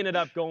 So we ended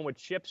up going with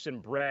chips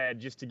and bread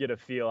just to get a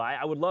feel.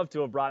 I would love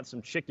to have brought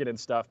some chicken and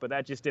stuff, but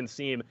that just didn't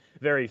seem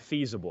very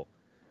feasible.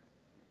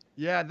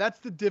 Yeah, that's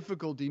the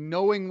difficulty,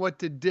 knowing what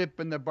to dip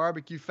in the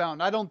barbecue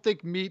fountain. I don't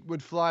think meat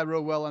would fly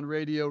real well on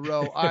Radio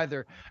Row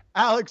either.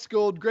 Alex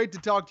Gold, great to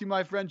talk to you,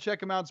 my friend.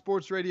 Check him out,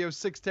 Sports Radio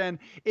 610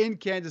 in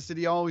Kansas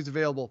City, always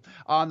available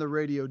on the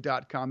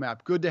radio.com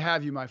app. Good to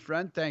have you, my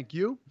friend. Thank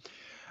you.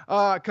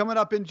 Coming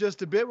up in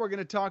just a bit, we're going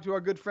to talk to our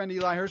good friend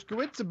Eli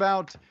Herskowitz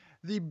about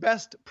the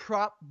best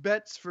prop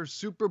bets for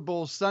Super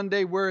Bowl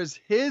Sunday. Where is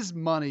his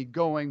money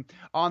going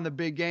on the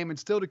big game? And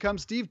still to come,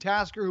 Steve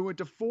Tasker, who went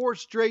to 4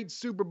 straight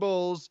Super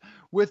Bowls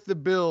with the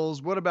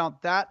Bills. What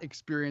about that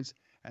experience?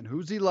 And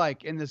who's he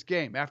like in this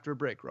game? After a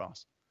break,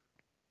 Ross.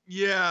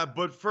 Yeah,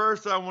 but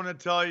first I want to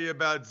tell you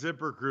about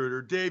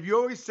ZipRecruiter. Dave, you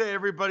always say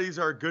everybody's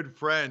our good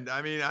friend.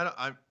 I mean,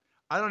 I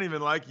don't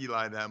even like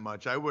Eli that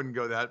much. I wouldn't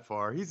go that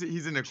far.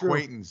 He's an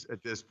acquaintance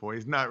at this point.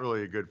 He's not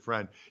really a good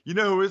friend. You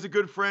know who is a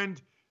good friend?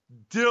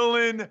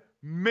 Dylan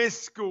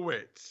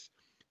Miskowitz,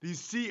 the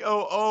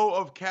COO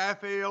of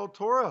Cafe El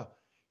Toro.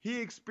 He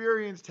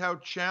experienced how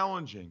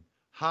challenging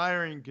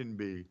hiring can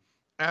be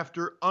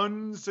after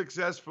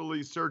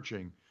unsuccessfully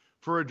searching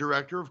for a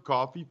director of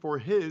coffee for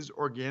his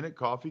organic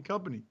coffee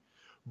company.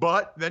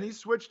 But then he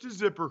switched to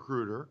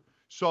ZipRecruiter,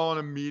 saw an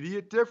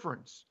immediate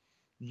difference.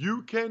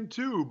 You can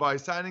too by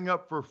signing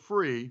up for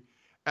free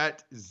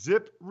at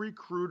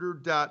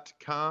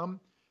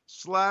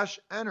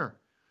ziprecruiter.com/enter.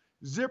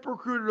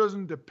 ZipRecruiter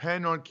doesn't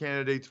depend on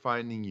candidates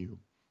finding you.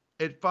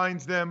 It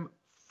finds them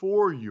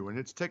for you, and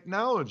its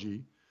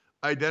technology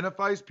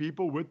identifies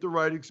people with the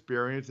right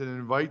experience and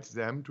invites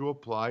them to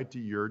apply to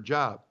your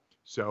job.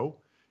 So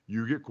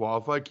you get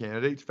qualified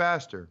candidates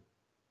faster.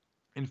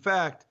 In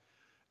fact,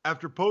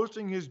 after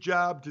posting his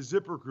job to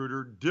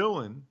ZipRecruiter,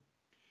 Dylan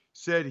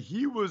said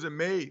he was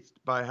amazed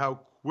by how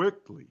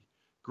quickly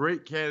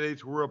great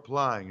candidates were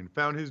applying and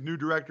found his new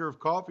director of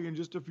coffee in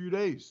just a few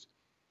days.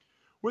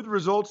 With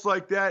results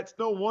like that, it's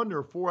no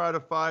wonder 4 out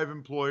of 5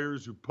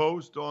 employers who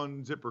post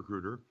on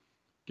ZipRecruiter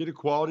get a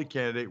quality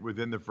candidate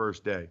within the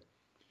first day.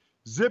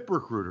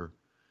 ZipRecruiter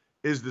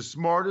is the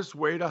smartest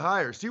way to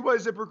hire. See why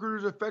ZipRecruiter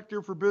is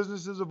effective for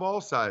businesses of all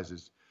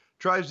sizes.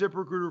 Try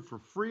ZipRecruiter for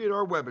free at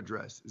our web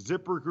address,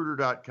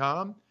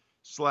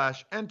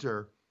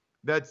 ziprecruiter.com/enter.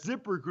 That's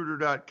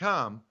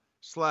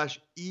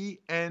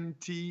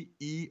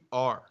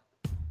ziprecruiter.com/ENTER.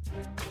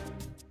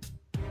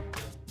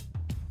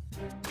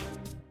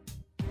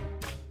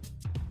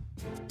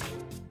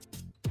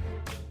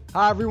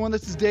 Hi, everyone.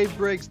 This is Dave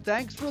Briggs.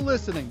 Thanks for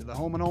listening to the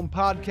Home and Home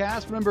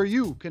podcast. Remember,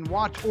 you can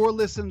watch or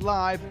listen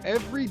live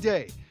every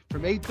day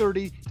from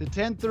 8:30 to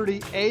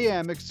 10:30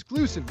 a.m.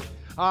 exclusively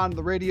on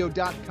the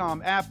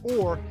radio.com app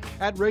or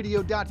at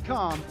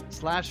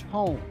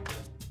radio.com/home.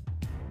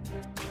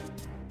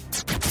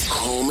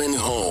 Home and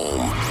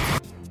Home.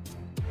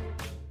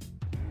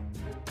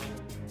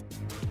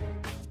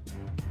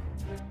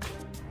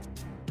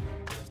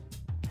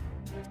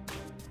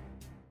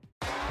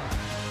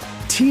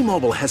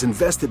 T-Mobile has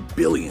invested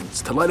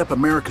billions to light up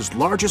America's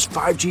largest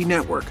 5G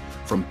network,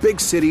 from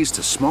big cities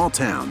to small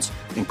towns,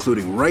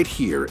 including right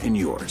here in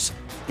yours.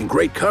 And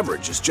great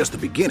coverage is just the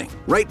beginning.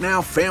 Right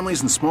now, families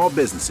and small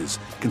businesses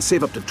can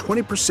save up to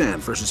 20%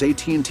 versus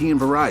AT&T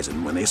and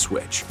Verizon when they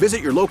switch.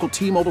 Visit your local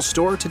T-Mobile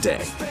store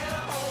today.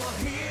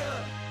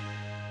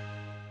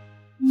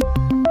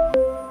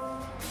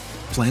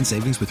 Plan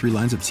savings with 3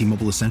 lines of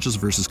T-Mobile Essentials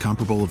versus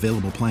comparable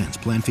available plans.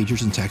 Plan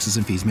features and taxes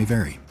and fees may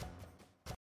vary.